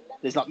that.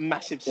 There's like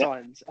massive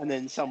signs, and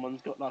then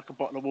someone's got like a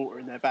bottle of water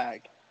in their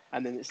bag,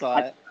 and then it's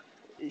like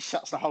it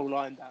shuts the whole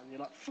line down. You're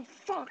like, for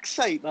fuck's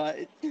sake,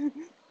 like.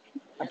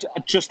 I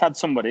just had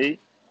somebody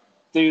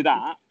do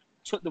that,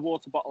 took the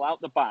water bottle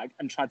out the bag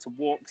and tried to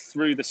walk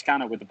through the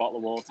scanner with the bottle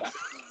of water.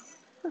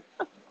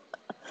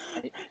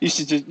 You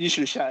should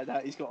have shouted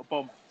out, he's got a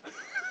bomb.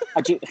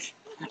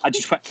 I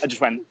just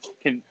went,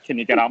 can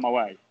you get out of my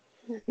way?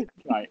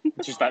 Like,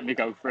 just let me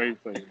go through,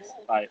 please.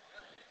 Like,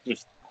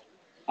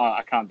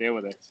 I can't deal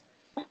with this.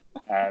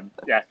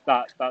 Yeah,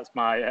 that's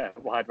my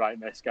wide right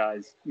miss,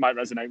 guys. Might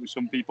resonate with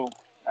some people,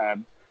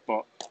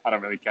 but I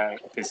don't really care.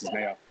 It pisses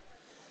me off.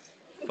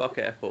 Fuck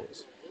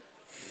airports.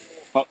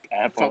 Fuck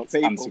airports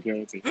and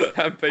security.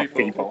 And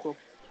people.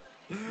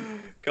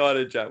 Go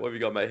on, Jack. What have you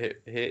got, mate?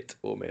 Hit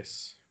or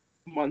miss?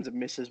 Mine's a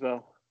miss as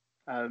well.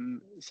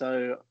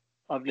 So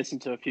I've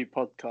listened to a few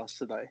podcasts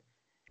today,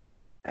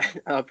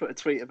 and I put a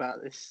tweet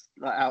about this,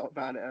 out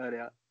about it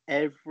earlier.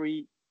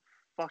 Every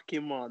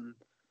fucking one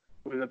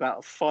with about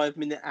a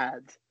 5-minute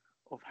ad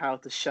of how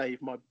to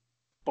shave my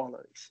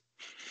bollocks.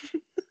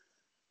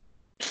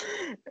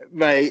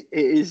 Mate,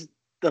 it is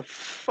the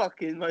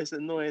fucking most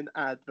annoying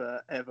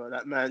advert ever,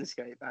 that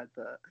Manscaped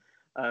advert.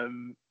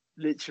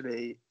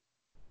 Literally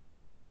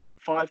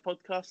 5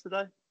 podcasts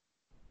today,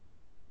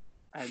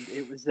 and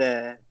it was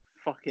there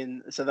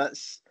fucking, so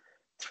that's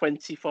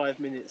 25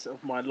 minutes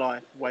of my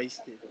life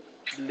wasted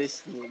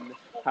listening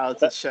how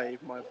to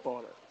shave my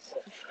bollocks.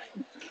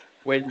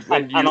 When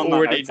you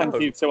already know.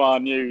 Thank you to our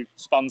new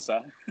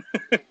sponsor,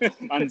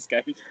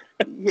 Manscaped.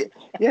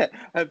 Yeah.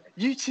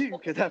 You too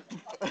could have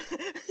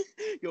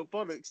your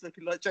bollocks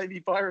looking like Jamie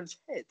Byron's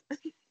head.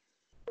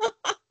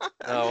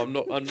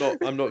 No,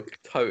 I'm not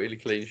totally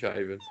clean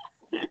shaven.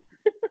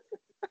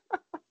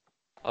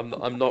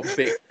 I'm not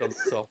big on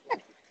the top.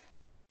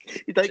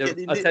 You don't get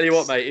any I tell you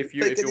what, mate. If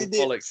your nips.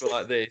 bollocks were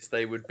like this,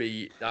 that would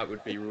be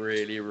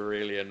really,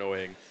 really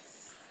annoying.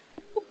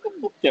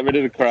 Get rid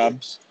of the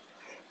crabs.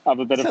 Have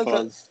a bit of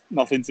fuzz.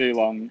 Nothing too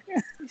long.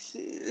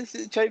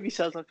 Jamie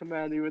sounds like a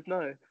man who would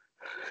know.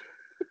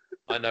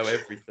 I know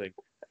everything.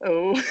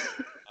 Oh.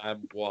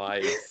 I'm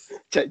wise.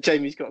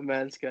 Jamie's got a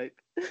Manscaped.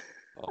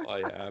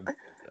 I am.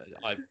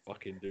 I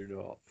fucking do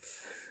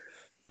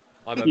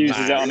not. He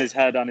uses it on his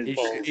head, on his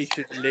balls. He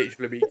should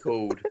literally be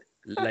called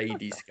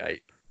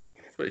Ladyscape.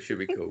 That's what it should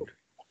be called.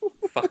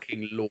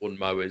 Fucking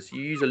lawnmowers.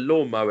 You use a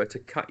lawnmower to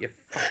cut your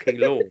fucking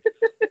lawn.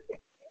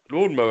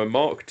 Lawnmower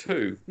Mark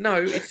 2. No,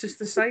 it's just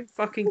the same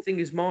fucking thing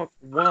as Mark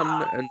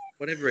 1 and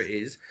whatever it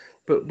is,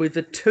 but with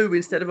a 2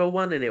 instead of a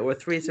 1 in it, or a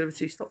 3 instead of a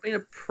 2. Stop being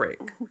a prick.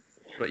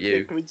 Not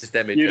you, just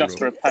them in You'd general. ask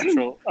for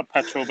a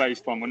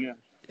petrol-based one, wouldn't you?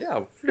 Yeah,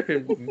 of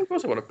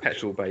course I want a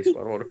petrol-based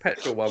one. I want a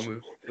petrol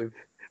one with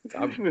a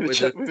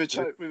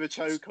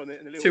choke on it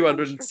and a little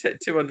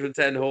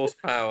 210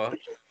 horsepower.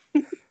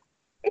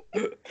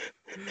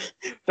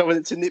 Don't want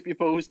it to nip your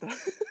balls though.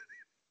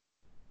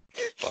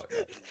 Fuck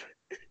that.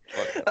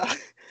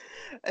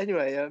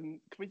 Anyway, can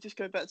we just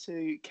go back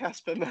to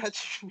Casper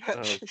matches?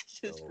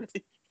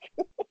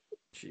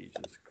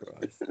 Jesus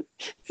Christ.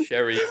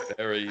 Sherry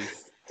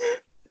berries.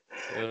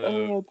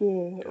 Oh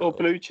dear. Or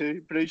Blue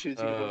Chew. Blue Chew's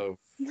oh,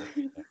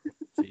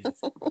 Jesus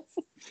Christ.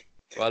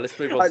 Right, let's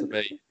move on to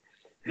me.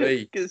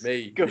 This is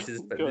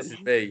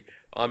me.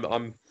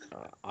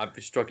 I've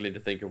been struggling to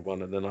think of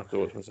one, and then I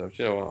thought to myself,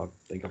 you know what, I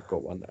think I've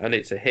got one, and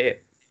it's a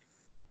hit.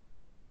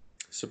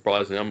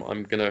 Surprisingly, I'm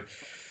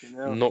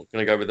not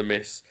gonna go with the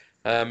miss.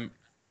 It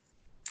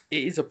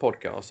is a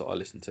podcast that I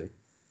listen to.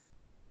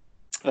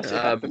 Does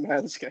it have the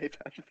Manscaped?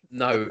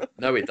 No,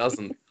 it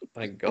doesn't.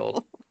 Thank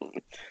God.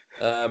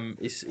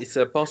 It's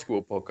a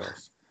basketball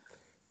podcast.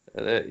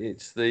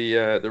 It's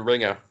the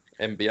Ringer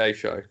NBA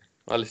show.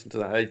 I listen to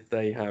that.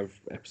 They have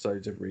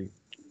episodes every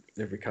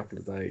couple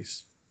of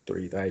days,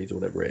 3 days,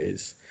 whatever it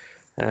is,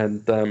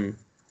 and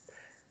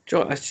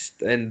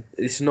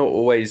it's not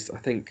always. I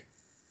think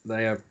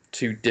they have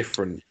two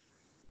different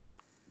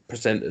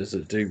presenters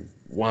that do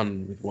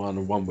one with one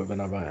and one with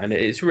another, and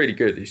it's really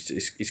good.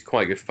 It's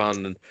quite good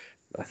fun, and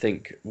I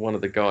think one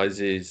of the guys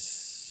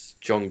is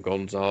John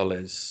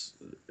Gonzalez,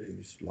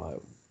 who's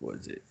like, what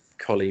is it,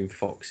 Colleen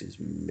Fox's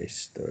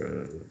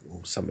Mr.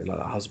 or something like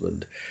that,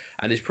 husband,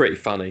 and it's pretty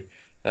funny.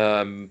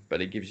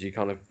 But it gives you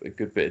kind of a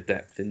good bit of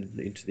depth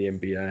into the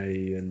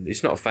NBA, and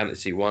it's not a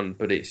fantasy one,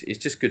 but it's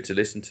just good to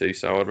listen to.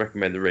 So I'd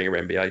recommend the Ringer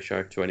NBA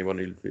show to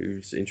anyone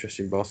who's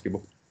interested in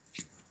basketball.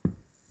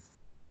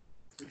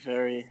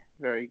 Very,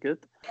 very good.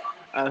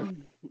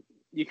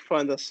 You can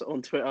find us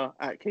on Twitter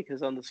at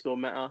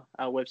kickers_meta.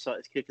 Our website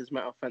is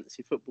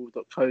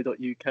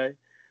kickersmetafantasyfootball.co.uk.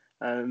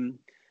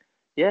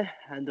 Yeah,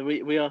 and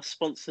we are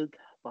sponsored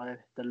by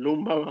the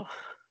Lawnmower.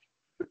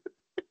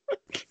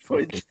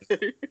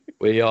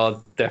 We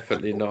are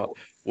definitely not.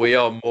 We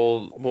are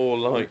more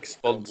like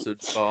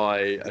sponsored by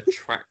a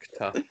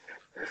tractor.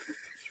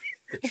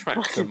 The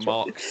tractor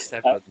Mark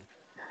 7.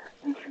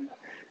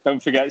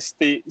 Don't forget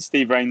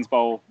Steve Rains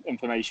Bowl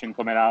information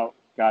coming out,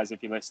 guys.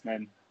 If you're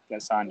listening,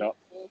 get signed up.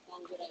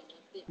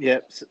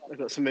 Yep, so I've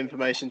got some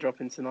information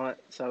dropping tonight.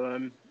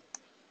 So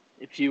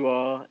if you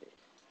are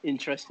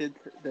interested,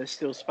 there's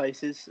still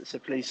spaces. So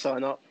please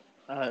sign up.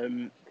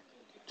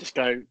 Just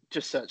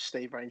search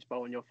Steve Rains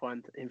Bowl and you'll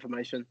find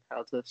information,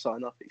 how to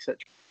sign up, etc.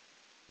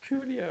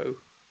 Coolio.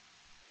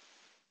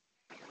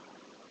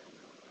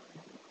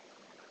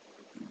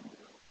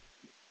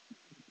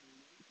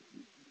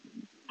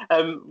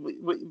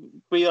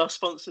 We are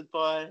sponsored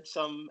by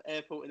some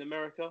airport in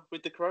America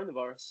with the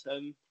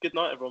coronavirus. Good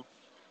night, everyone.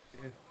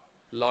 Yeah.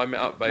 Lime it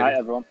up, baby. Night,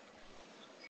 everyone.